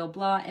physically feel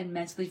blah and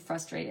mentally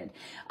frustrated.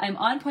 I'm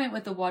on point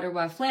with the water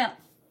while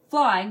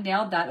flying,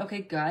 nailed that, okay,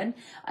 good.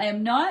 I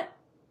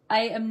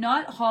am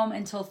not home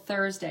until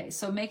Thursday,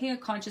 so making a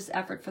conscious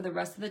effort for the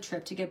rest of the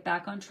trip to get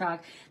back on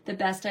track the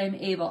best I am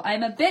able.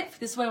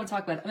 This is what I want to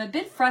talk about. I'm a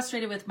bit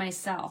frustrated with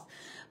myself,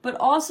 but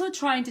also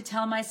trying to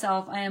tell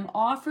myself I am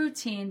off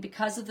routine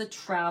because of the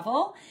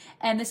travel,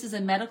 and this is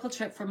a medical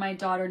trip for my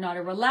daughter, not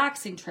a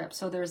relaxing trip,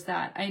 so there's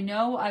that. I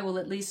know I will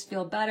at least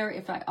feel better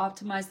if I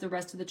optimize the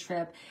rest of the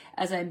trip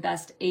as I'm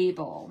best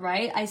able,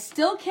 right? I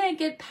still can't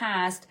get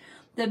past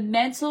the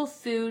mental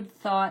food,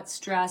 thought,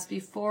 stress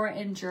before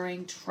and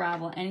during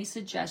travel. Any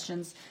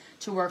suggestions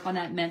to work on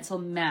that mental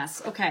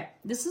mess? Okay,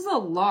 this is a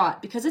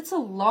lot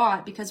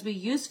because we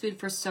use food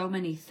for so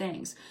many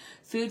things.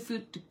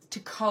 Food to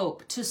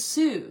cope, to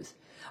soothe.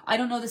 I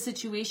don't know the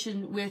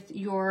situation with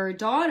your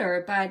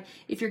daughter, but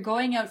if you're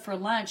going out for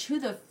lunch, who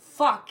the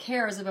fuck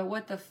cares about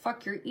what the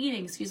fuck you're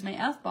eating? Excuse my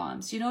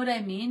F-bombs. You know what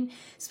I mean?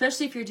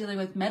 Especially if you're dealing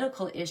with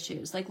medical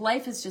issues. Like,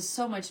 life is just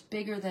so much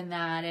bigger than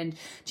that. And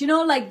do you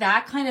know, like,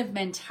 that kind of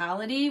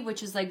mentality,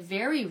 which is like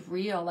very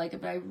real, like,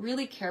 but I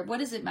really care. What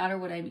does it matter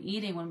what I'm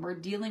eating when we're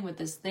dealing with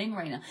this thing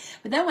right now?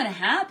 But then what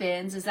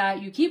happens is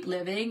that you keep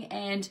living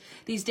and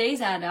these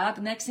days add up,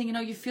 and next thing you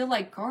know, you feel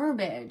like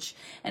garbage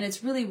and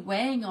it's really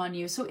weighing on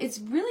you. So it's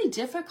really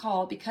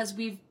difficult because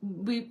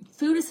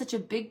food is such a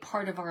big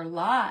part of our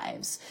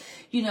lives,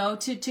 you know,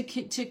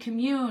 to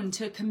commune,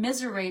 to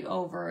commiserate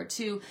over,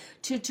 to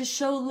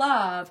show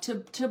love,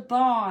 to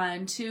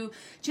bond, do you know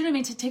what I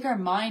mean? To take our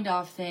mind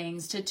off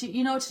things,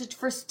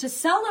 to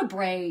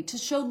celebrate, to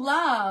show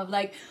love.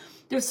 Like,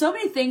 there's so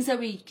many things that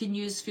we can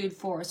use food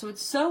for. So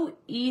it's so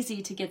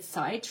easy to get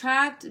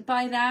sidetracked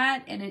by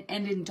that and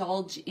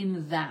indulge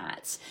in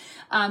that.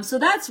 So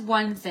that's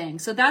one thing.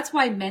 So that's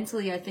why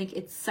mentally I think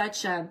it's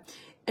such a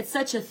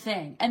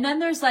thing. And then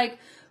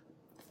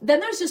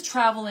there's just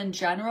travel in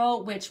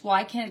general, which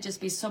why can't it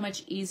just be so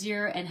much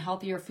easier and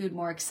healthier food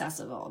more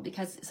accessible?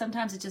 Because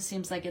sometimes it just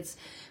seems like it's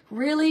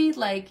really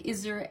like,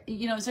 is there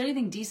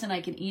anything decent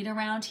I can eat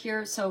around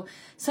here? So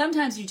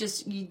sometimes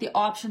the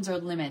options are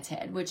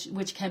limited,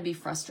 which can be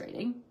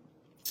frustrating.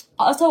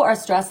 Also, our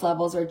stress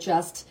levels are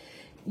just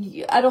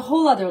at a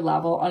whole other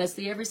level.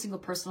 Honestly, every single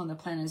person on the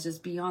planet is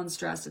just beyond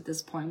stressed at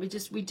this point. We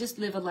just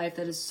live a life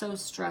that is so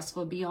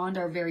stressful beyond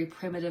our very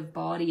primitive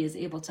body is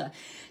able to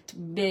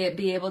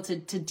be able to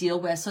deal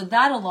with. So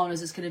that alone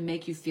is just going to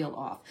make you feel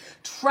off.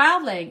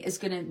 Traveling is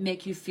going to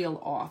make you feel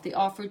off. The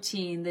off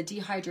routine, the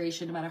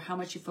dehydration, no matter how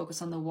much you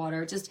focus on the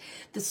water, just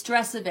the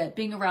stress of it,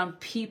 being around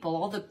people,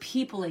 all the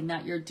peopling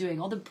that you're doing,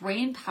 all the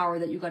brain power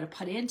that you got to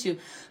put into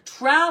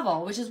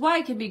travel, which is why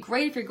it can be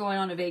great if you're going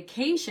on a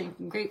vacation,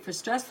 great for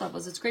stress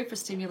levels. It's great for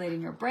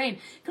stimulating your brain.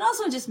 It can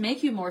also just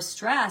make you more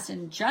stressed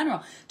in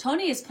general.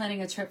 Tony is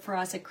planning a trip for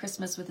us at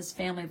Christmas with his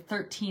family,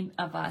 13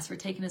 of us. We're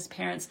taking his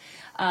parents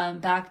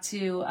back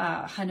to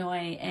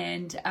Hanoi,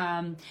 and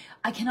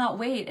I cannot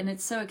wait. And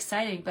it's so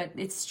exciting, but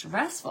it's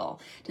stressful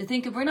to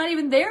think of. We're not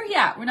even there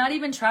yet. We're not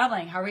even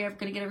traveling. How are we ever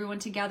going to get everyone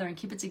together and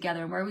keep it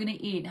together? And where are we going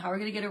to eat? And how are we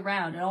going to get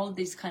around? And all of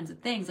these kinds of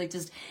things. Like,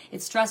 just,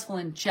 it's stressful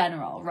in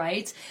general,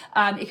 right?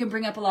 It can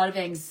bring up a lot of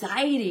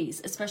anxieties,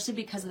 especially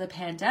because of the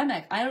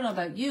pandemic. I don't know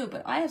about you,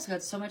 but I have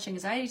got so much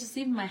anxiety just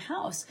leaving my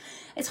house.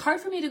 It's hard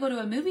for me to go to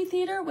a movie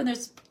theater when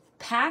there's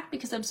packed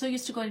because I'm so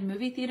used to going to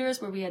movie theaters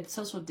where we had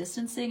social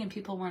distancing and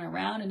people weren't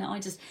around, and now I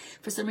just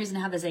for some reason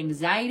have this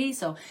anxiety.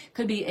 So it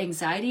could be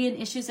anxiety and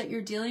issues that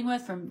you're dealing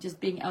with from just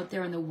being out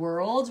there in the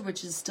world,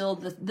 which is still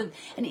the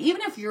and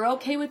even if you're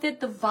okay with it,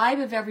 the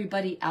vibe of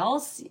everybody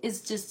else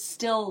is just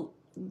still,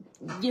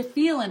 you're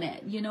feeling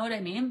it, you know what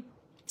I mean?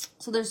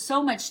 So there's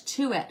so much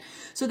to it.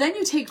 So then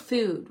you take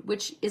food,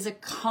 which is a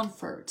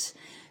comfort.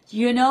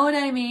 You know what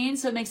I mean?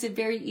 So it makes it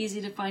very easy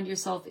to find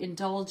yourself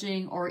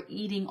indulging or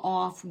eating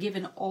off,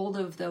 given all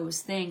of those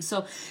things.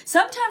 So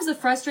sometimes the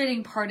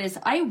frustrating part is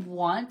I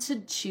want to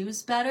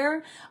choose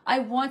better. I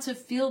want to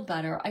feel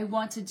better. I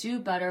want to do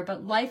better,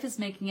 but life is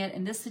making it,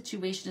 and this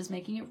situation is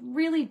making it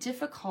really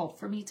difficult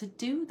for me to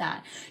do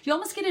that. You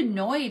almost get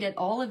annoyed at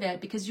all of it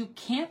because you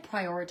can't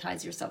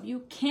prioritize yourself.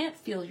 You can't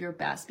feel your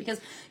best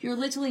because you're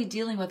literally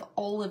dealing with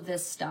all of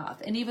this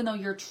stuff. And even though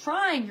you're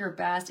trying your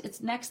best, it's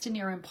next to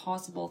near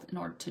impossible in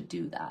order to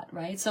do that,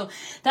 right? So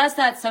that's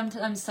that.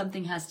 Sometimes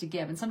something has to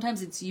give, and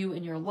sometimes it's you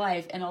in your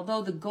life. And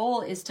although the goal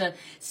is to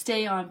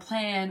stay on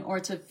plan or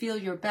to feel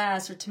your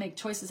best or to make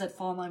choices that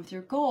fall in line with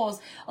your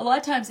goals, a lot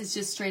of times it's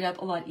just straight up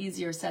a lot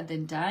easier said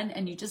than done,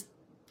 and you just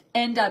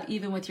end up,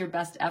 even with your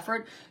best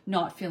effort,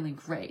 not feeling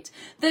great.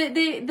 The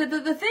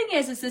thing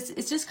is this,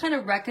 it's just kind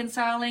of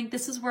reconciling.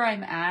 This is where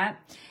I'm at,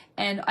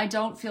 and I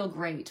don't feel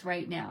great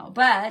right now,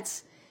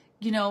 but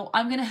you know,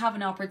 I'm going to have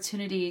an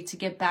opportunity to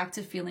get back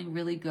to feeling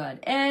really good.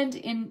 And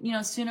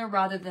sooner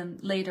rather than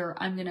later,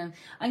 I'm going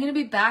to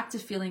be back to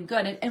feeling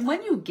good. And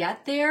when you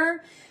get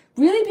there,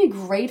 really be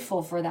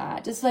grateful for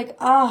that. Just like,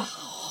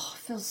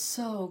 feels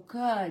so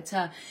good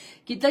to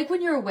get, like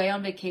when you're away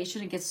on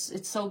vacation,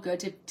 it's so good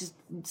to just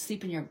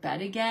sleep in your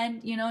bed again,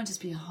 you know, and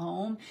just be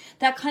home.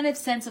 That kind of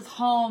sense of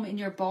home in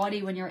your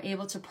body when you're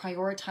able to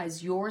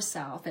prioritize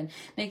yourself and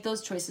make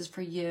those choices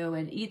for you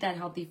and eat that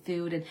healthy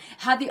food and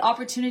have the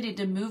opportunity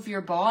to move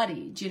your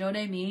body. Do you know what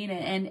I mean?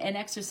 And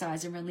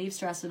exercise and relieve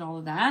stress and all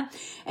of that.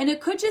 And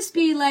it could just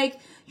be like,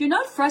 you're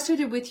not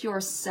frustrated with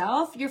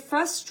yourself. You're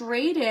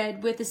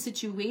frustrated with the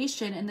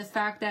situation and the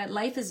fact that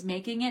life is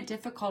making it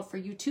difficult for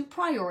you to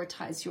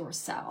prioritize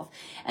yourself.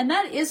 And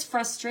that is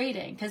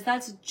frustrating because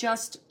that's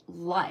just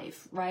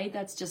life, right?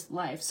 That's just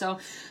life. So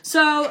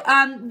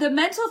the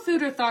mental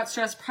food or thought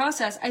stress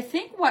process, I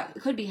think what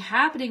could be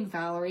happening,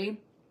 Valerie,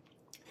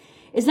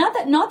 is not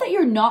that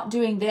you're not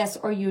doing this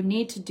or you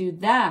need to do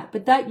that,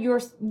 but that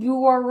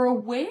you are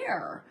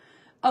aware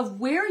of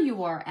where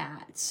you are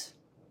at.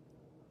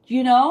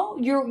 You know,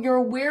 you're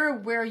aware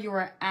of where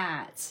you're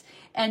at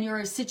and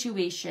your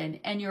situation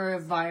and your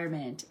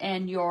environment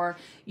and your,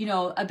 you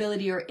know,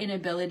 ability or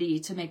inability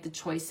to make the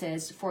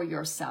choices for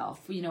yourself,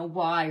 you know,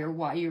 why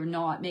you're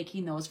not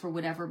making those for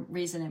whatever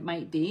reason it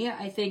might be.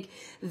 I think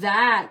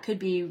that could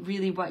be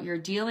really what you're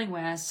dealing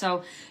with.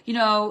 So, you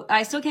know,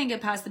 I still can't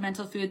get past the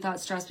mental food, thought,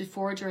 stress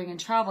before, during, and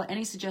travel.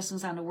 Any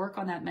suggestions on to work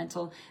on that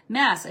mental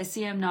mess?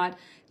 I'm not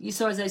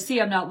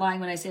lying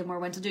when I say more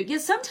when to do.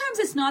 Yes, sometimes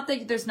it's not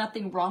that there's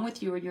nothing wrong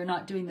with you or you're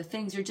not doing the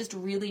things. You're just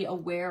really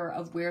aware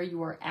of where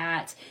you are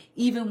at,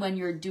 even when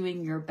you're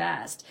doing your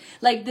best.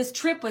 Like this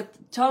trip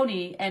with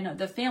Tony and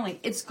the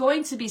family, it's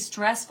going to be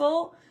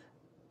stressful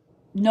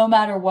no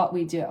matter what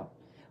we do.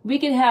 We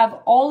can have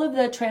all of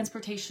the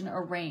transportation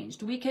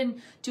arranged. We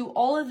can do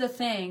all of the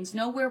things,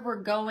 know where we're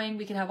going.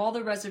 We can have all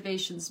the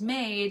reservations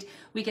made.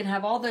 We can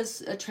have all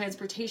this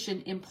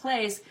transportation in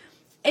place.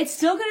 It's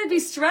still going to be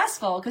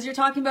stressful because you're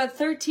talking about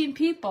 13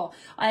 people.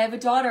 I have a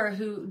daughter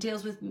who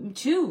deals with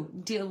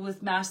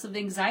massive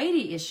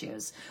anxiety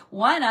issues.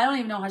 One, I don't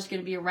even know how she's going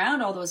to be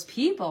around all those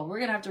people. We're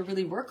going to have to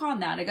really work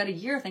on that. I got a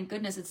year, thank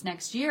goodness it's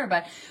next year,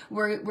 but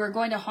we're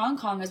going to Hong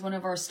Kong as one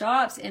of our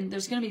stops, and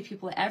there's going to be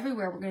people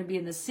everywhere. We're going to be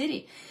in the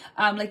city.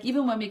 Like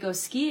even when we go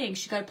skiing,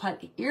 she got to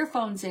put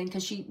earphones in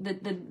because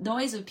the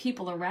noise of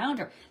people around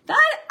her. I'm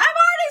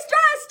already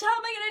stressed. How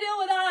am I going to deal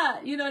with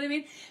that? You know what I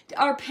mean?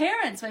 Our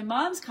parents, my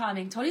mom's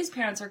coming, Tony's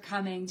parents are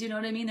coming. Do you know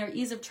what I mean? Their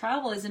ease of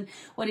travel isn't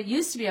what it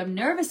used to be. I'm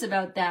nervous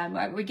about them.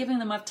 We're giving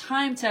them enough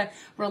time to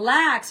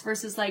relax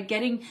versus like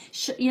getting,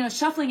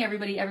 shuffling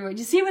everybody everywhere. Do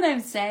you see what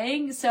I'm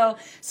saying? So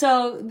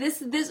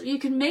this, you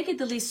can make it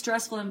the least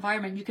stressful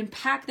environment. You can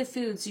pack the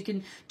foods, you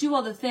can do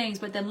all the things,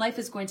 but then life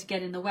is going to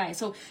get in the way.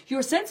 So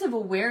your sense of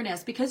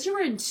awareness, because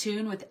you're in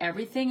tune with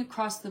everything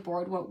across the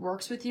board, what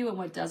works with you and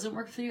what doesn't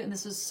work for you, and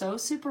this is so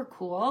super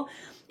cool,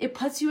 it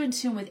puts you in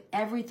tune with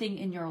everything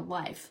in your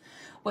life.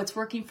 What's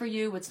working for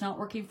you, what's not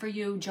working for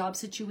you, job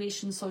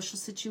situations, social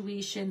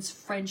situations,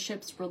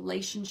 friendships,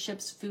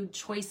 relationships, food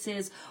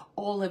choices,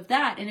 all of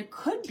that. And it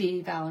could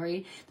be,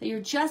 Valerie, that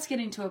you're just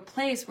getting to a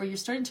place where you're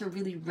starting to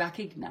really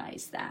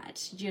recognize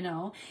that, you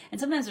know?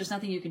 And sometimes there's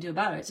nothing you can do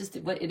about it. It's just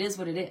what it is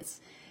what it is.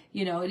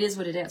 You know, it is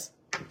what it is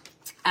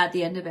at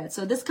the end of it.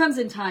 So this comes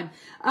in time.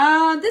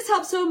 This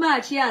helps so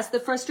much. Yes, the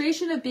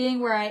frustration of being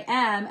where I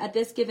am at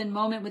this given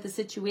moment with the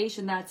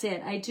situation, that's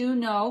it. I do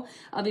know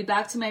I'll be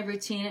back to my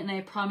routine, and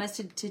I promise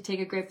to take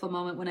a grateful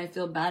moment when I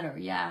feel better.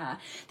 Yeah,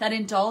 that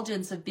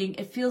indulgence of being,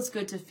 it feels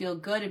good to feel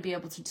good and be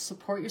able to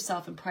support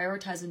yourself and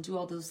prioritize and do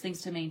all those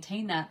things to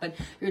maintain that, but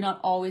you're not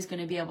always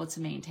going to be able to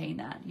maintain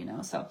that, you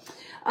know? So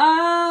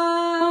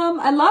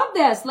I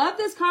love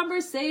this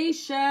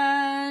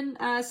conversation.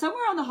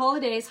 Somewhere on the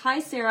holidays, hi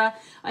Sarah,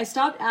 I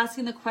stopped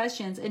asking the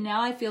questions and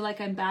now I feel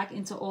like I'm back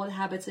into old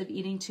habits of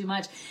eating too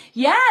much.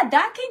 Yeah,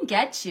 that can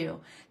get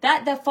you.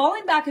 That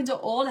falling back into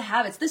old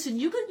habits. Listen,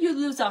 you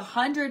lose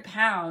 100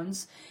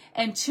 pounds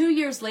and 2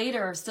 years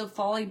later are still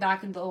falling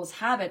back into those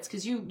habits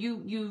because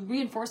you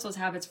reinforce those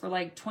habits for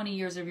like 20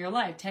 years of your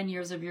life, 10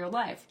 years of your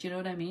life. Do you know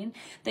what I mean?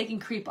 They can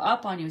creep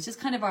up on you. It's just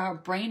kind of how our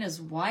brain is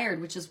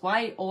wired, which is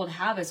why old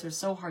habits are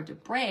so hard to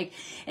break.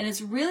 And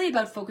it's really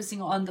about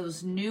focusing on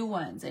those new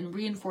ones and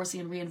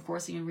reinforcing and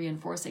reinforcing and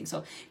reinforcing.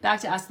 So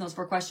back to asking those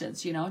 4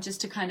 questions, you know,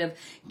 just to kind of,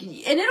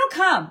 and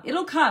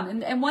it'll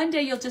come. And one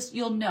day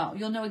you'll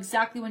know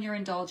exactly when you're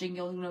indulging.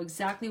 You'll know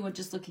exactly when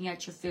just looking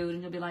at your food,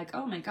 and you'll be like,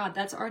 oh my God,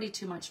 that's already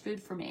too much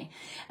food for me.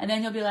 And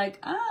then you'll be like,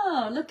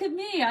 oh, look at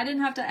me. I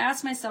didn't have to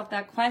ask myself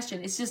that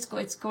question. It's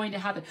going to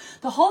happen.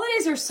 The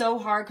holidays are so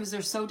hard because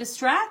they're so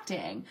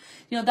distracting.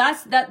 You know,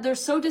 they're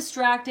so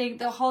distracting.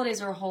 The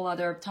holidays are a whole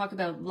other talk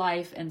about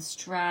life and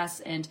stress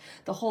and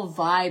the whole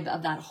vibe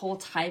of that whole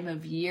time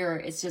of year.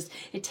 It's just,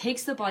 it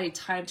takes the body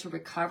time to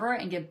recover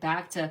and get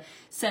back to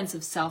sense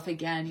of self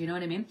again. You know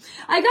what I mean?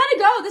 I gotta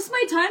go. This is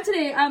my time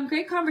today.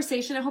 Great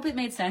conversation. I hope it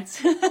made sense.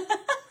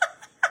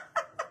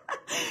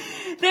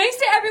 Thanks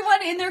to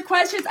everyone in their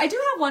questions. I do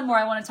have one more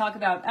I want to talk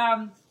about.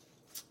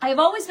 I've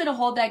always been a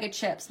whole bag of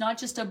chips, not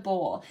just a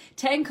bowl.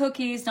 10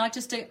 cookies, not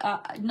just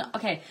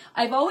okay.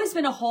 I've always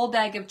been a whole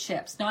bag of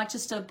chips, not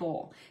just a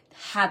bowl.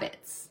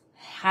 Habits.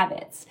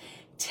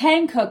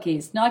 10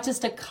 cookies, not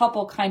just a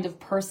couple kind of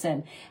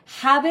person.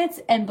 Habits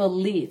and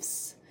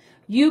beliefs.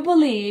 You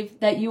believe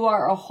that you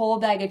are a whole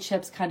bag of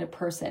chips kind of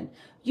person.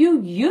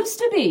 You used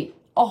to be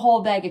a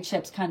whole bag of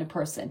chips kind of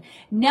person.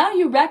 Now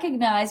you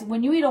recognize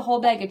when you eat a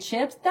whole bag of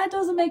chips, that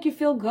doesn't make you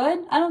feel good.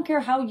 I don't care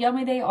how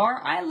yummy they are.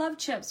 I love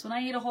chips. When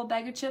I eat a whole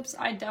bag of chips,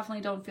 I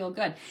definitely don't feel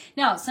good.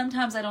 Now,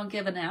 sometimes I don't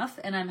give an F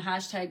and I'm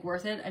hashtag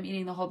worth it. I'm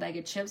eating the whole bag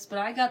of chips, but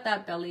I got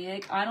that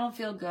bellyache. I don't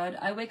feel good.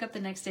 I wake up the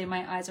next day,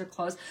 my eyes are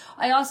closed.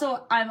 I'm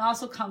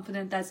also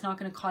confident that's not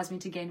going to cause me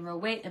to gain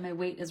real weight and my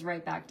weight is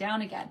right back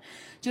down again.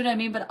 Do you know what I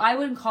mean? But I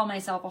wouldn't call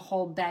myself a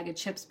whole bag of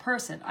chips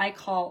person.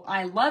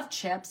 I love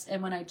chips,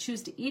 and when I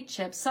choose to eat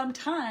chips,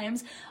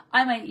 sometimes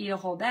I might eat a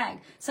whole bag.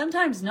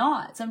 Sometimes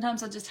not.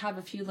 Sometimes I'll just have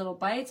a few little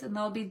bites and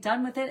they'll be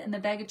done with it and the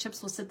bag of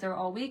chips will sit there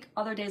all week.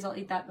 Other days I'll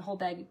eat that whole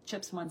bag of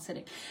chips in one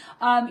sitting.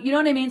 You know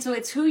what I mean? So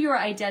it's who you're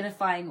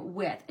identifying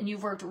with, and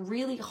you've worked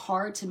really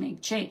hard to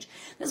make change.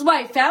 This is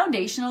why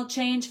foundational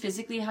change,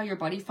 physically how your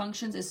body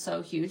functions, is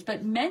so huge.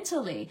 But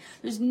mentally,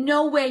 there's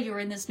no way you're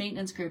in this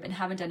maintenance group and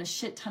haven't done a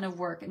shit ton of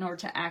work in order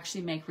to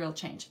actually make real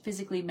change.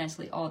 Physically,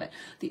 mentally, all of it.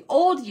 The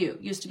old you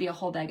used to be a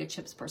whole bag of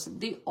chips person.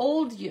 The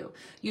old you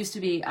used to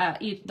be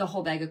eat the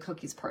whole bag of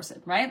cookies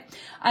person, right?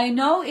 I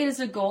know it is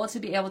a goal to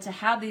be able to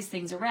have these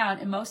things around,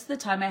 and most of the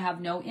time I have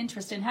no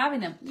interest in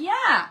having them.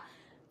 Yeah,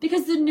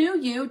 because the new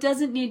you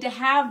doesn't need to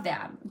have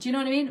them. Do you know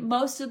what I mean?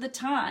 Most of the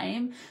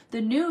time,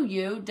 the new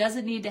you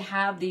doesn't need to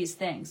have these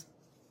things.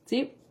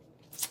 See?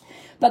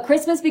 But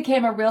Christmas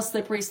became a real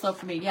slippery slope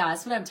for me. Yeah,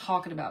 that's what I'm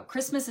talking about.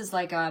 Christmas is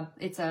like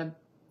it's a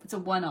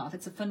one-off.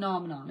 It's a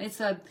phenomenon. It's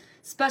a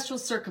special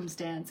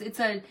circumstance. It's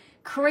a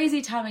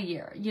crazy time of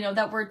year, you know,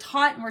 that we're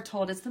taught and we're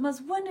told it's the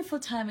most wonderful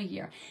time of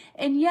year.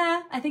 And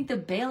yeah, I think the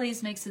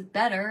Baileys makes it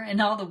better and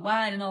all the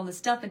wine and all the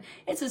stuff. And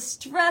it's a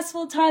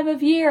stressful time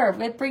of year.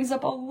 It brings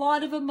up a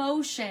lot of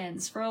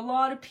emotions for a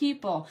lot of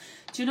people.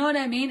 Do you know what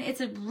I mean?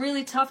 It's a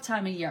really tough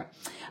time of year.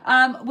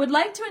 Would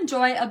like to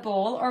enjoy a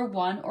bowl or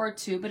one or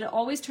two, but it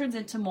always turns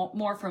into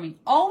more for me.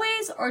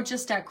 Always or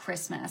just at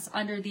Christmas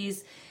under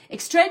these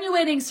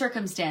extenuating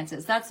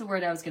circumstances. That's the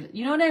word I was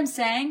you know what I'm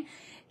saying?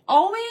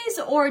 Always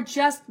or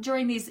just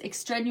during these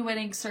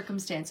extenuating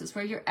circumstances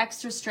where you're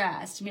extra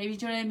stressed, maybe,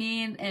 do you know what I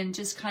mean? And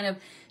just kind of,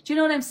 do you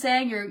know what I'm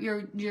saying?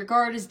 Your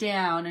guard is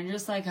down and you're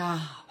just like, oh my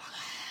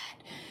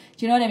God.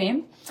 Do you know what I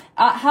mean?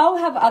 How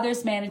have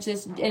others managed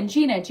this? And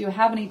Gina, do you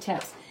have any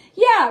tips?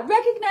 Yeah,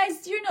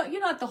 recognize you're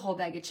not the whole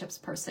bag of chips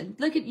person.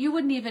 Look at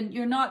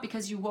you're not,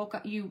 because you woke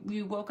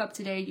up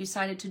today, you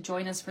decided to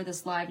join us for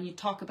this live and you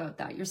talk about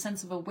that. Your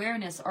sense of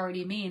awareness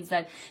already means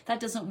that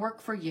doesn't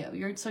work for you.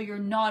 You're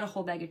not a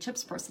whole bag of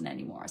chips person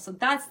anymore. So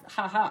that's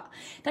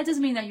that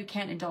doesn't mean that you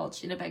can't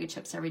indulge in a bag of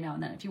chips every now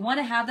and then. If you want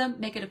to have them,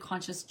 make it a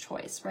conscious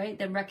choice, right?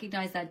 Then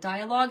recognize that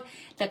dialogue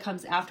that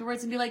comes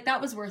afterwards and be like,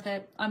 that was worth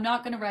it. I'm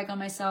not going to rag on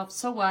myself.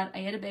 So what? I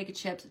ate a bag of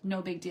chips,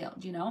 no big deal,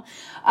 you know?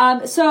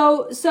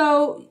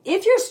 So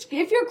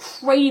if you're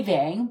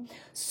craving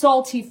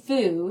salty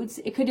foods,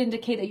 it could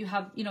indicate that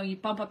you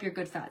bump up your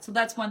good fat. So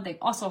that's one thing.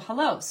 Also,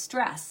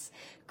 stress.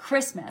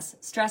 Christmas,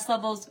 stress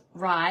levels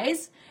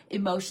rise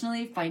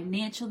emotionally,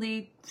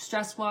 financially,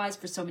 stress-wise,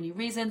 for so many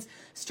reasons.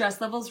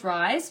 Stress levels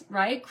rise,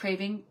 right?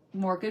 Craving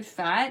more good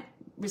fat,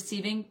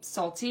 receiving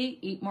salty,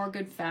 eat more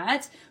good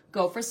fat,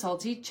 go for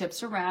salty,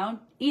 chips around,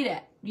 eat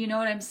it. You know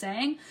what I'm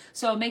saying?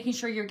 So making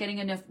sure you're getting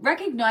enough,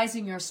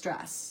 recognizing your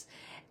stress.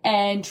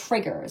 And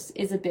triggers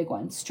is a big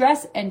one.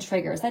 Stress and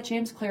triggers. That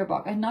James Clear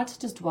book. And not to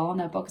just dwell on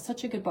that book. It's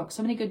such a good book.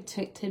 So many good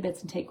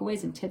tidbits and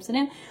takeaways and tips in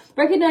it.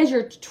 Recognize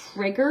your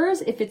triggers.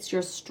 If it's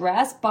your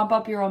stress, bump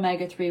up your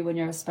omega-3 when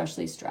you're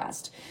especially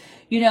stressed.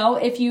 You know,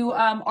 if you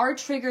are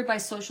triggered by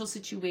social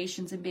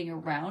situations and being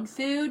around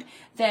food,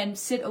 then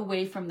sit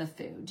away from the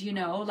food, you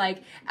know,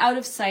 like out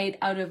of sight,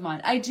 out of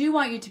mind. I do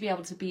want you to be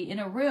able to be in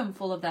a room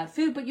full of that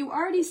food, but you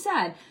already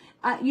said,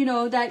 you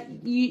know,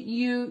 that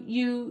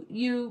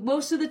you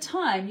most of the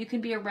time you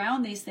can be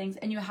around these things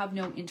and you have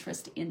no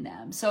interest in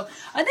them. So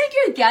I think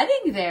you're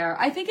getting there.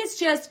 I think it's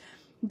just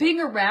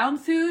being around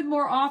food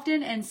more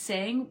often and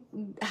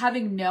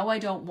having no, I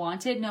don't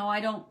want it. No, I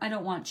don't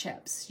want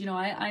chips. You know,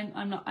 I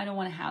don't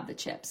want to have the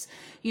chips.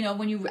 You know,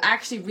 when you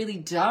actually really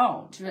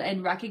don't,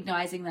 and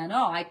recognizing that,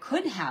 oh, I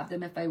could have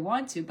them if I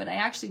want to, but I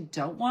actually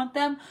don't want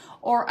them,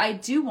 or I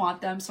do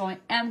want them, so I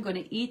am going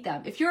to eat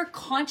them. If you're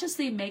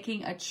consciously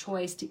making a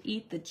choice to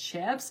eat the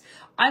chips,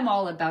 I'm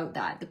all about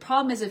that. The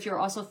problem is if you're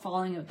also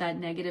following that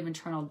negative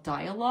internal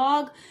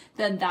dialogue,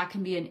 then that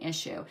can be an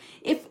issue.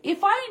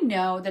 If I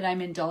know that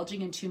I'm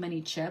indulging in too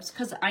many chips,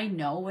 because I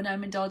know when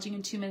I'm indulging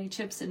in too many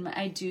chips and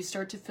I do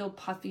start to feel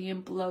puffy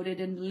and bloated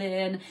and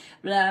lean,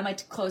 my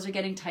clothes are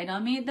getting tight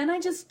on me, then I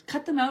just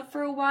cut them out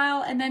for a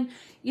while and then,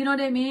 you know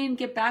what I mean,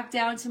 get back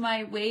down to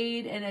my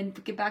weight and then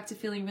get back to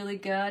feeling really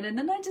good. And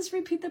then I just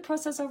repeat the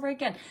process over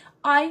again.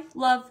 I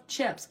love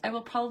chips. I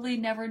will probably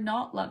never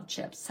not love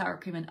chips. Sour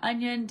cream and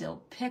onion,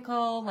 dill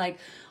pickle,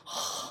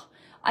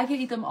 I could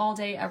eat them all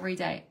day, every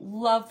day.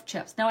 Love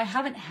chips. Now I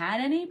haven't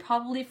had any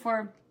probably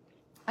for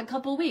a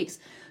couple weeks.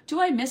 Do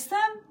I miss them?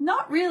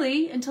 Not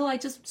really, until I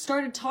just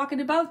started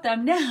talking about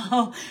them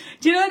now.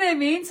 Do you know what I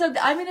mean? So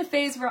I'm in a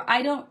phase where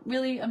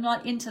I'm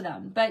not into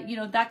them, but you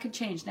know, that could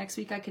change. Next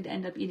week I could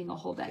end up eating a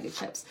whole bag of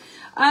chips.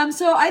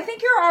 So I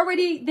think you're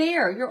already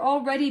there. You're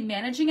already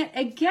managing it.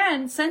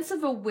 Again, sense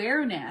of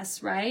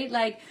awareness, right?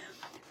 Like,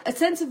 a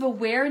sense of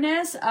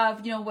awareness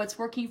of, you know, what's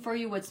working for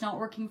you, what's not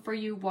working for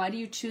you, why do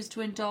you choose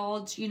to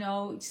indulge, you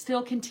know,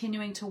 still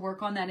continuing to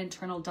work on that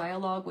internal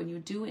dialogue when you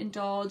do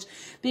indulge,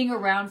 being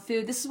around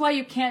food. This is why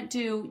you can't,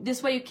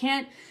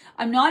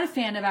 I'm not a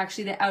fan of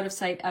actually the out of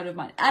sight, out of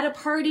mind. At a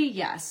party,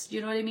 yes,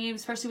 you know what I mean?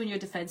 Especially when your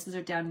defenses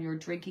are down and you're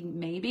drinking,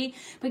 maybe,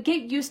 but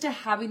get used to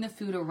having the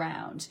food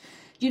around.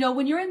 You know,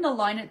 when you're in the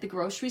line at the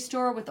grocery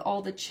store with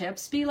all the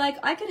chips, be like,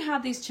 I could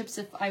have these chips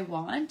if I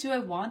want. Do I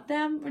want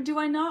them or do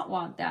I not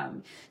want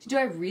them? Do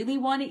I really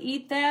want to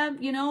eat them?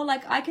 You know,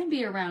 like I can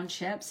be around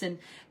chips and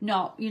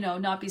not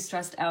be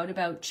stressed out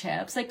about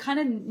chips. Like kind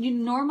of you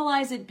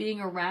normalize it being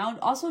around,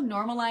 also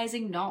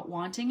normalizing not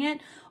wanting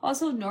it,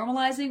 also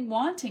normalizing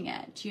wanting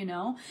it, you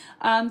know?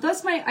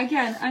 That's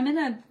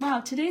wow,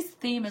 today's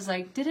theme is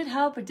like, did it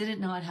help or did it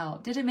not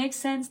help? Did it make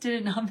sense? Did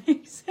it not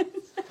make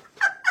sense?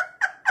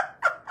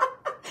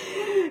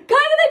 Kind of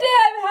the day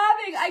I'm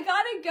having. I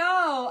gotta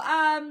go.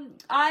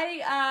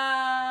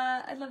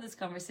 I love this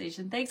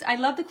conversation. Thanks. I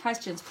love the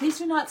questions. Please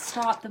do not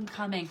stop them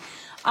coming.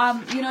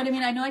 You know what I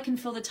mean? I know I can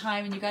fill the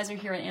time and you guys are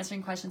here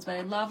answering questions, but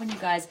I love when you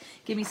guys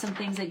give me some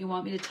things that you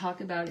want me to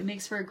talk about. It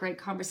makes for a great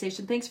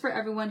conversation. Thanks for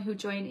everyone who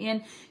joined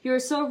in. You're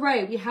so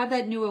right. We have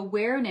that new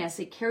awareness.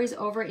 It carries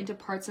over into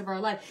parts of our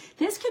life.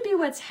 This could be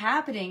what's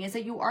happening, is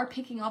that you are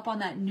picking up on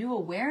that new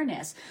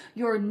awareness,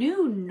 your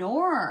new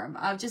norm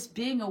of just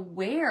being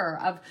aware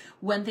of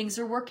when things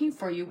are working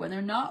for you, when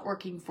they're not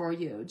working for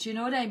you. Do you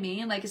know what I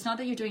mean? Like, it's not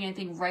that you're doing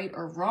anything right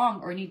or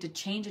wrong or need to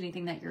change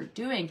anything that you're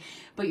doing,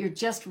 but you're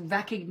just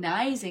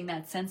recognizing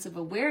that sense of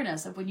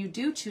awareness of when you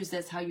do choose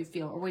this, how you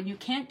feel, or when you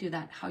can't do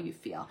that, how you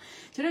feel.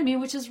 Do you know what I mean?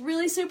 Which is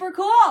really super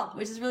cool.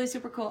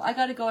 I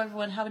gotta go,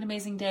 everyone. Have an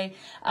amazing day.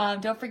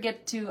 Don't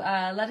forget to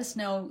let us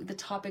know the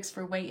topics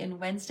for Weigh In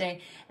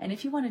Wednesday. And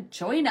if you want to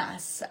join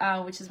us,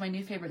 which is my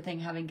new favorite thing,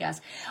 having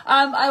guests.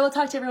 I will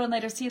talk to everyone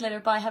later. See you later.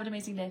 Bye. Have an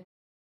amazing day.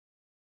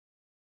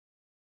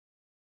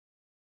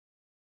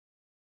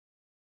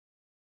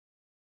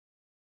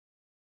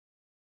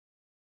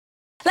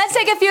 Let's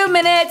take a few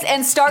minutes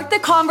and start the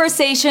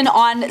conversation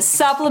on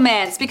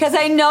supplements, because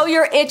I know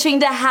you're itching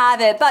to have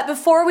it. But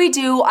before we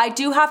do, I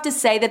do have to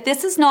say that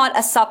this is not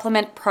a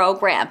supplement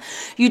program.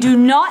 You do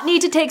not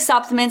need to take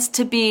supplements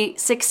to be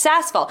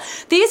successful.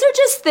 These are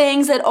just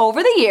things that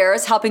over the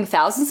years, helping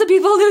thousands of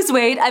people lose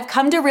weight, I've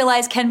come to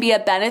realize can be a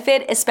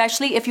benefit,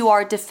 especially if you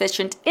are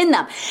deficient in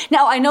them.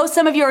 Now, I know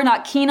some of you are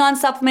not keen on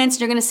supplements.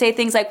 You're going to say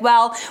things like,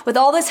 well, with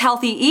all this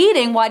healthy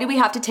eating, why do we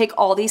have to take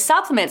all these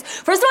supplements?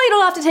 First of all, you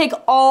don't have to take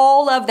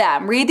all of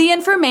them. Read the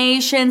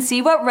information,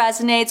 see what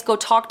resonates, go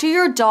talk to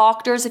your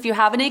doctors if you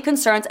have any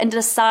concerns, and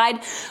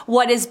decide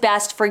what is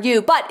best for you.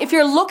 But if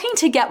you're looking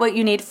to get what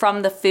you need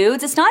from the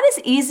foods, it's not as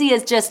easy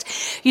as just,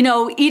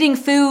 eating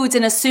foods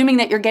and assuming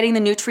that you're getting the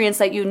nutrients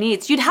that you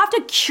need. So you'd have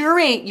to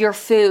curate your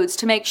foods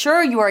to make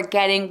sure you are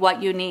getting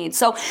what you need.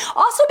 So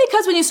also,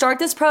 because when you start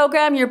this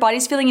program, your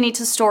body's feeling you need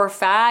to store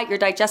fat, your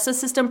digestive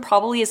system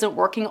probably isn't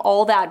working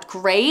all that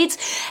great,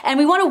 and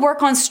we want to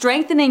work on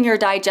strengthening your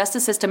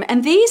digestive system.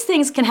 And these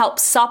things can help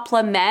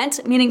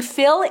supplement, meaning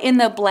fill in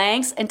the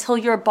blanks until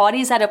your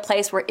body's at a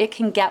place where it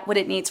can get what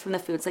it needs from the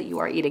foods that you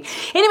are eating.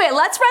 Anyway,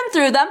 let's run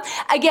through them.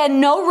 Again,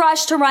 no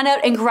rush to run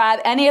out and grab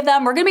any of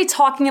them. We're going to be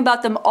talking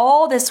about them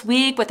all this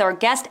week with our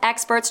guest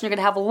experts, and you're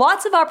going to have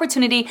lots of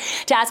opportunity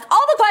to ask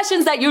all the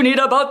questions that you need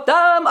about them.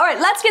 All right,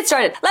 let's get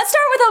started. Let's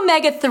start with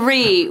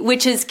omega-3,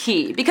 which is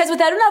key, because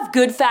without enough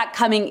good fat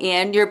coming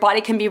in, your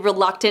body can be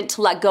reluctant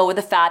to let go of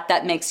the fat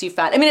that makes you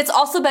fat. I mean, it's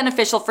also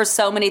beneficial for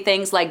so many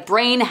things like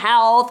brain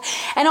health,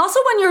 and also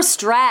when you're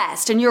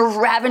stressed and you're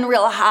revving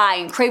real high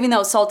and craving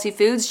those salty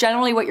foods,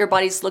 generally what your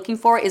body's looking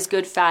for is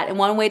good fat. And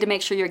one way to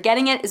make sure you're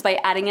getting it is by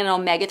adding in an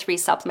omega-3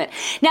 supplement.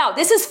 Now,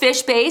 this is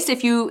fish-based.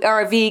 If you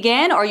are a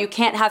vegan or you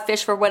can't have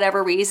fish for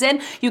whatever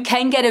reason, you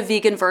can get a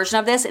vegan version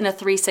of this in a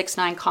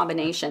 3-6-9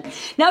 combination.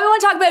 Now we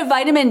want to talk about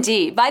vitamin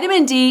D.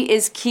 Vitamin D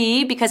is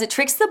key because it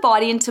tricks the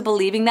body into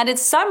believing that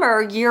it's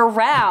summer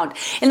year-round.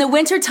 In the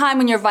winter time,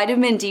 when your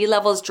vitamin D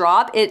levels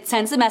drop, it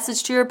sends a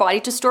message to your body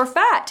to store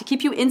fat, to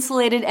keep you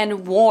insulated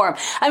and warm.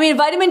 I mean,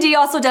 vitamin D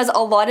also does a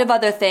lot of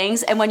other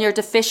things, and when you're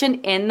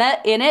deficient in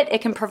it,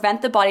 it can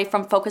prevent the body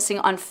from focusing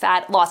on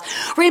fat loss.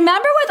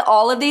 Remember, with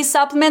all of these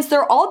supplements,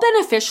 they're all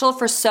beneficial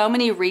for so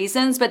many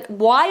reasons, but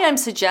why I'm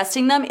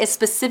suggesting them is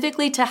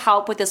specifically to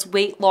help with this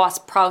weight loss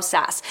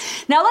process.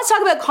 Now let's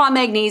talk about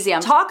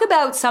magnesium. Talk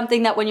about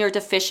something that when you're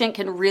deficient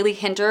can really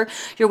hinder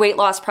your weight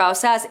loss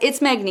process.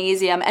 It's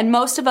magnesium, and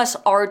most of us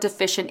are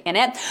deficient in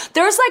it.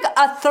 There's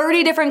like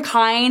 30 different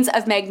kinds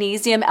of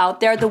magnesium out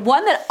there. The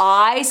one that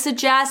I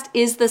suggest fast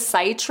is the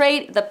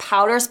citrate, the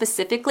powder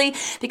specifically,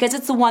 because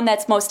it's the one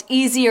that's most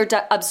easier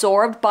to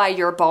absorb by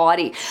your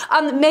body.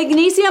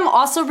 Magnesium,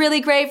 also really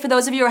great for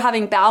those of you who are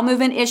having bowel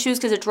movement issues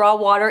because it draws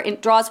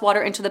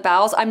water into the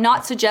bowels. I'm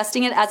not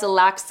suggesting it as a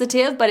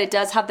laxative, but it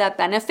does have that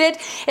benefit.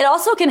 It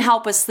also can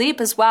help with sleep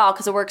as well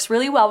because it works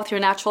really well with your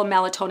natural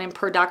melatonin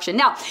production.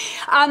 Now,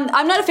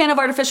 I'm not a fan of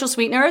artificial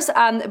sweeteners,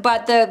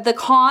 but the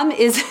Calm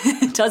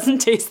doesn't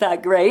taste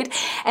that great.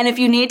 And if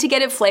you need to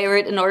get it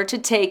flavored in order to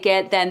take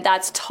it, then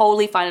that's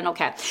totally fine and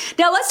okay.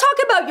 Now, let's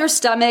talk about your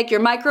stomach, your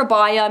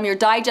microbiome, your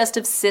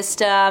digestive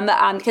system,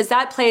 because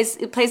that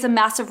plays a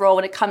massive role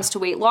when it comes to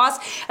weight loss.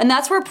 And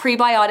that's where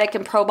prebiotic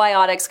and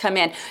probiotics come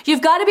in.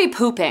 You've got to be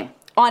pooping.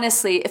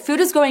 Honestly, if food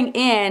is going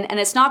in and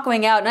it's not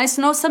going out, and I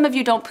know some of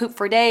you don't poop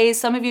for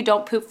days, some of you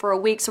don't poop for a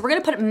week, so we're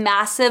gonna put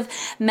massive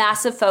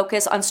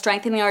focus on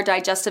strengthening our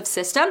digestive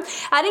system.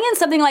 Adding in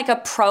something like a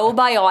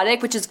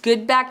probiotic, which is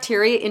good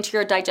bacteria into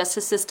your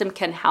digestive system,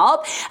 can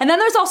help. And then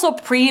there's also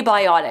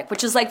prebiotic,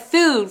 which is like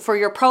food for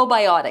your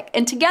probiotic.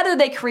 And together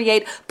they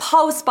create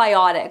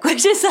postbiotic,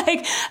 which is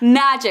like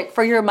magic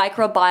for your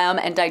microbiome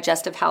and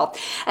digestive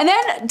health. And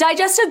then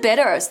digestive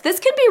bitters. This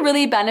can be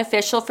really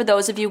beneficial for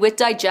those of you with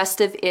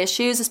digestive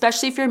issues,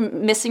 especially if you're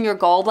missing your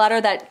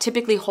gallbladder that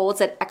typically holds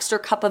that extra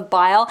cup of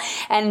bile,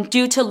 and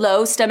due to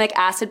low stomach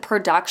acid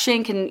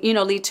production can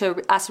lead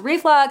to acid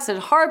reflux and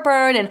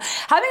heartburn and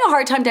having a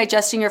hard time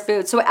digesting your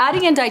food. So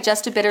adding in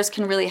digestive bitters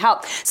can really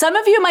help. Some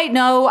of you might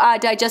know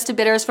digestive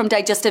bitters from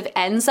digestive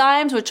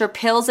enzymes, which are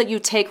pills that you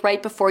take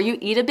right before you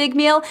eat a big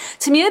meal.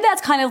 To me,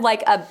 that's kind of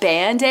like a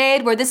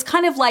Band-Aid, where this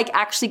kind of like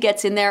actually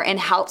gets in there and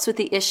helps with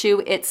the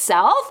issue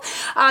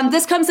itself.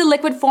 This comes in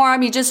liquid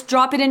form. You just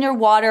drop it in your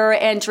water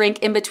and drink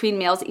in between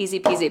meals, easy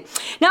peasy.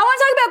 Now I want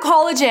to talk about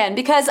collagen,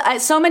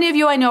 because so many of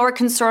you I know are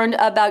concerned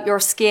about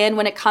your skin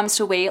when it comes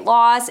to weight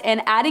loss,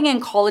 and adding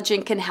in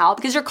collagen can help,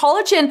 because your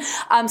collagen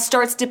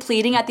starts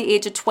depleting at the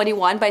age of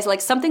 21 by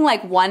something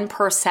like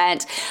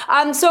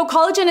 1%. So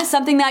collagen is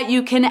something that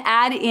you can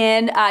add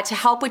in to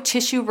help with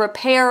tissue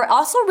repair. It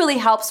also really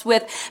helps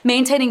with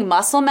maintaining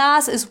muscle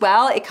mass as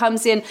well. It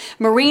comes in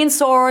marine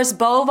source,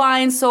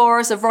 bovine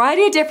source, a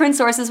variety of different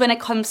sources when it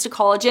comes to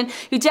collagen.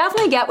 You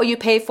definitely get what you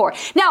pay for.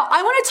 Now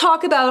I want to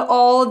talk about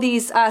all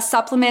these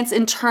supplements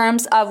in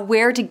terms of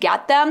where to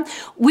get them.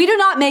 We do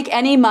not make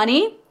any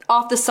money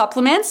off the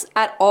supplements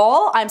at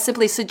all. I'm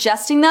simply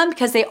suggesting them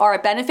because they are a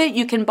benefit.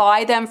 You can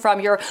buy them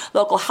from your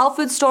local health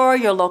food store,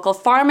 your local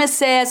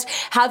pharmacist,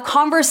 have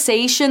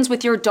conversations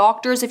with your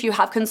doctors if you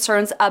have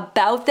concerns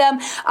about them.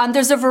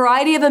 There's a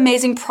variety of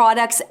amazing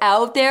products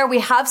out there. We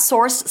have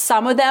sourced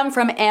some of them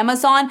from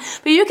Amazon,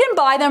 but you can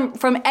buy them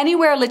from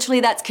anywhere literally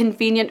that's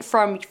convenient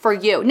for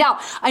you. Now,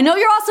 I know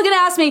you're also going to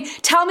ask me,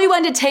 tell me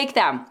when to take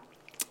them.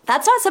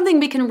 That's not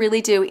something we can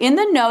really do. In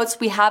the notes,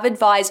 we have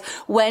advised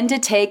when to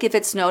take if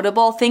it's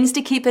notable, things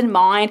to keep in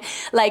mind,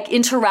 like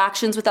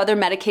interactions with other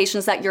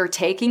medications that you're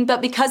taking.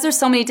 But because there's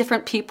so many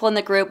different people in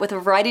the group with a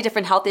variety of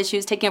different health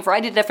issues, taking a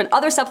variety of different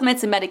other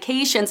supplements and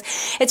medications,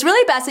 it's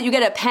really best that you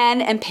get a pen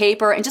and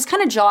paper and just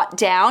kind of jot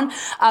down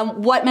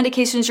what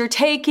medications you're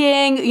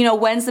taking,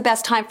 when's the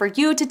best time for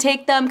you to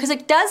take them, because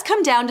it does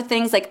come down to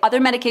things like other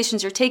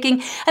medications you're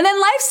taking, and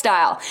then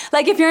lifestyle.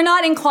 Like if you're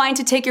not inclined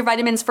to take your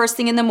vitamins first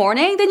thing in the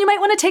morning, then you might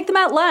want to take them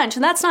at lunch,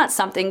 and that's not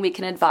something we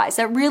can advise.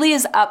 That really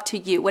is up to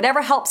you.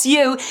 Whatever helps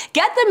you,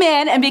 get them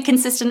in and be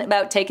consistent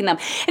about taking them.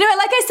 Anyway,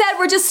 like I said,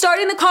 we're just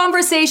starting the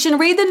conversation.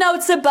 Read the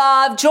notes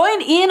above.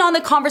 Join in on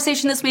the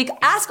conversation this week.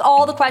 Ask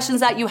all the questions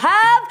that you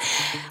have.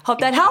 Hope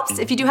that helps.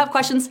 If you do have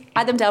questions,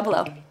 add them down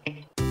below.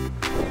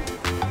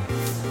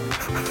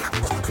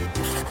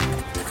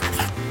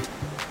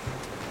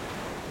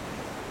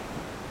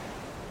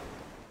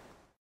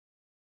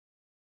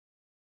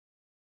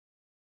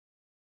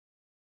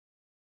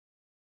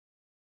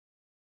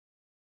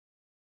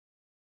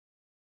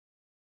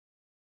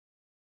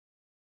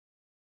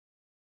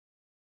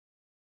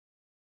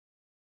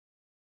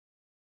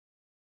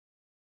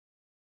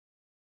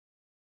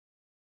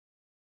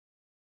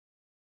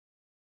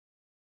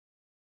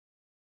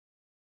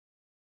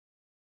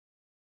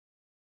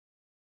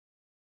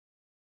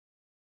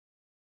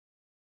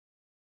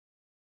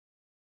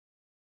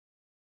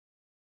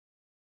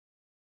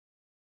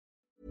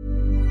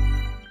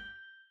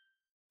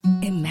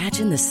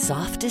 Imagine the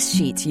softest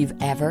sheets you've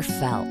ever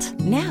felt.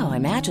 Now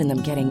imagine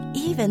them getting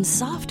even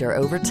softer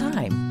over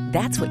time.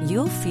 That's what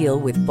you'll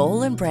feel with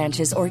Boll &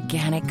 Branch's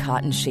organic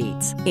cotton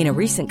sheets. In a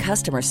recent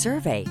customer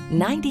survey,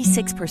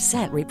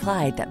 96%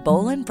 replied that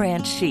Boll &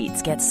 Branch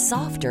sheets get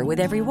softer with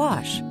every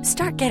wash.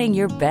 Start getting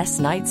your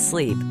best night's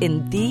sleep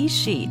in these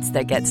sheets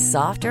that get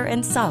softer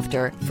and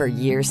softer for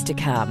years to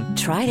come.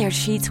 Try their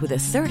sheets with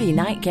a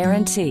 30-night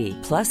guarantee.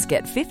 Plus,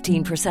 get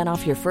 15%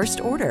 off your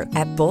first order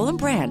at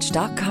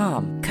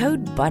bollandbranch.com.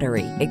 Code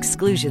BUTTERY.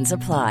 Exclusions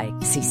apply.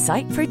 See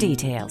site for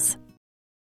details.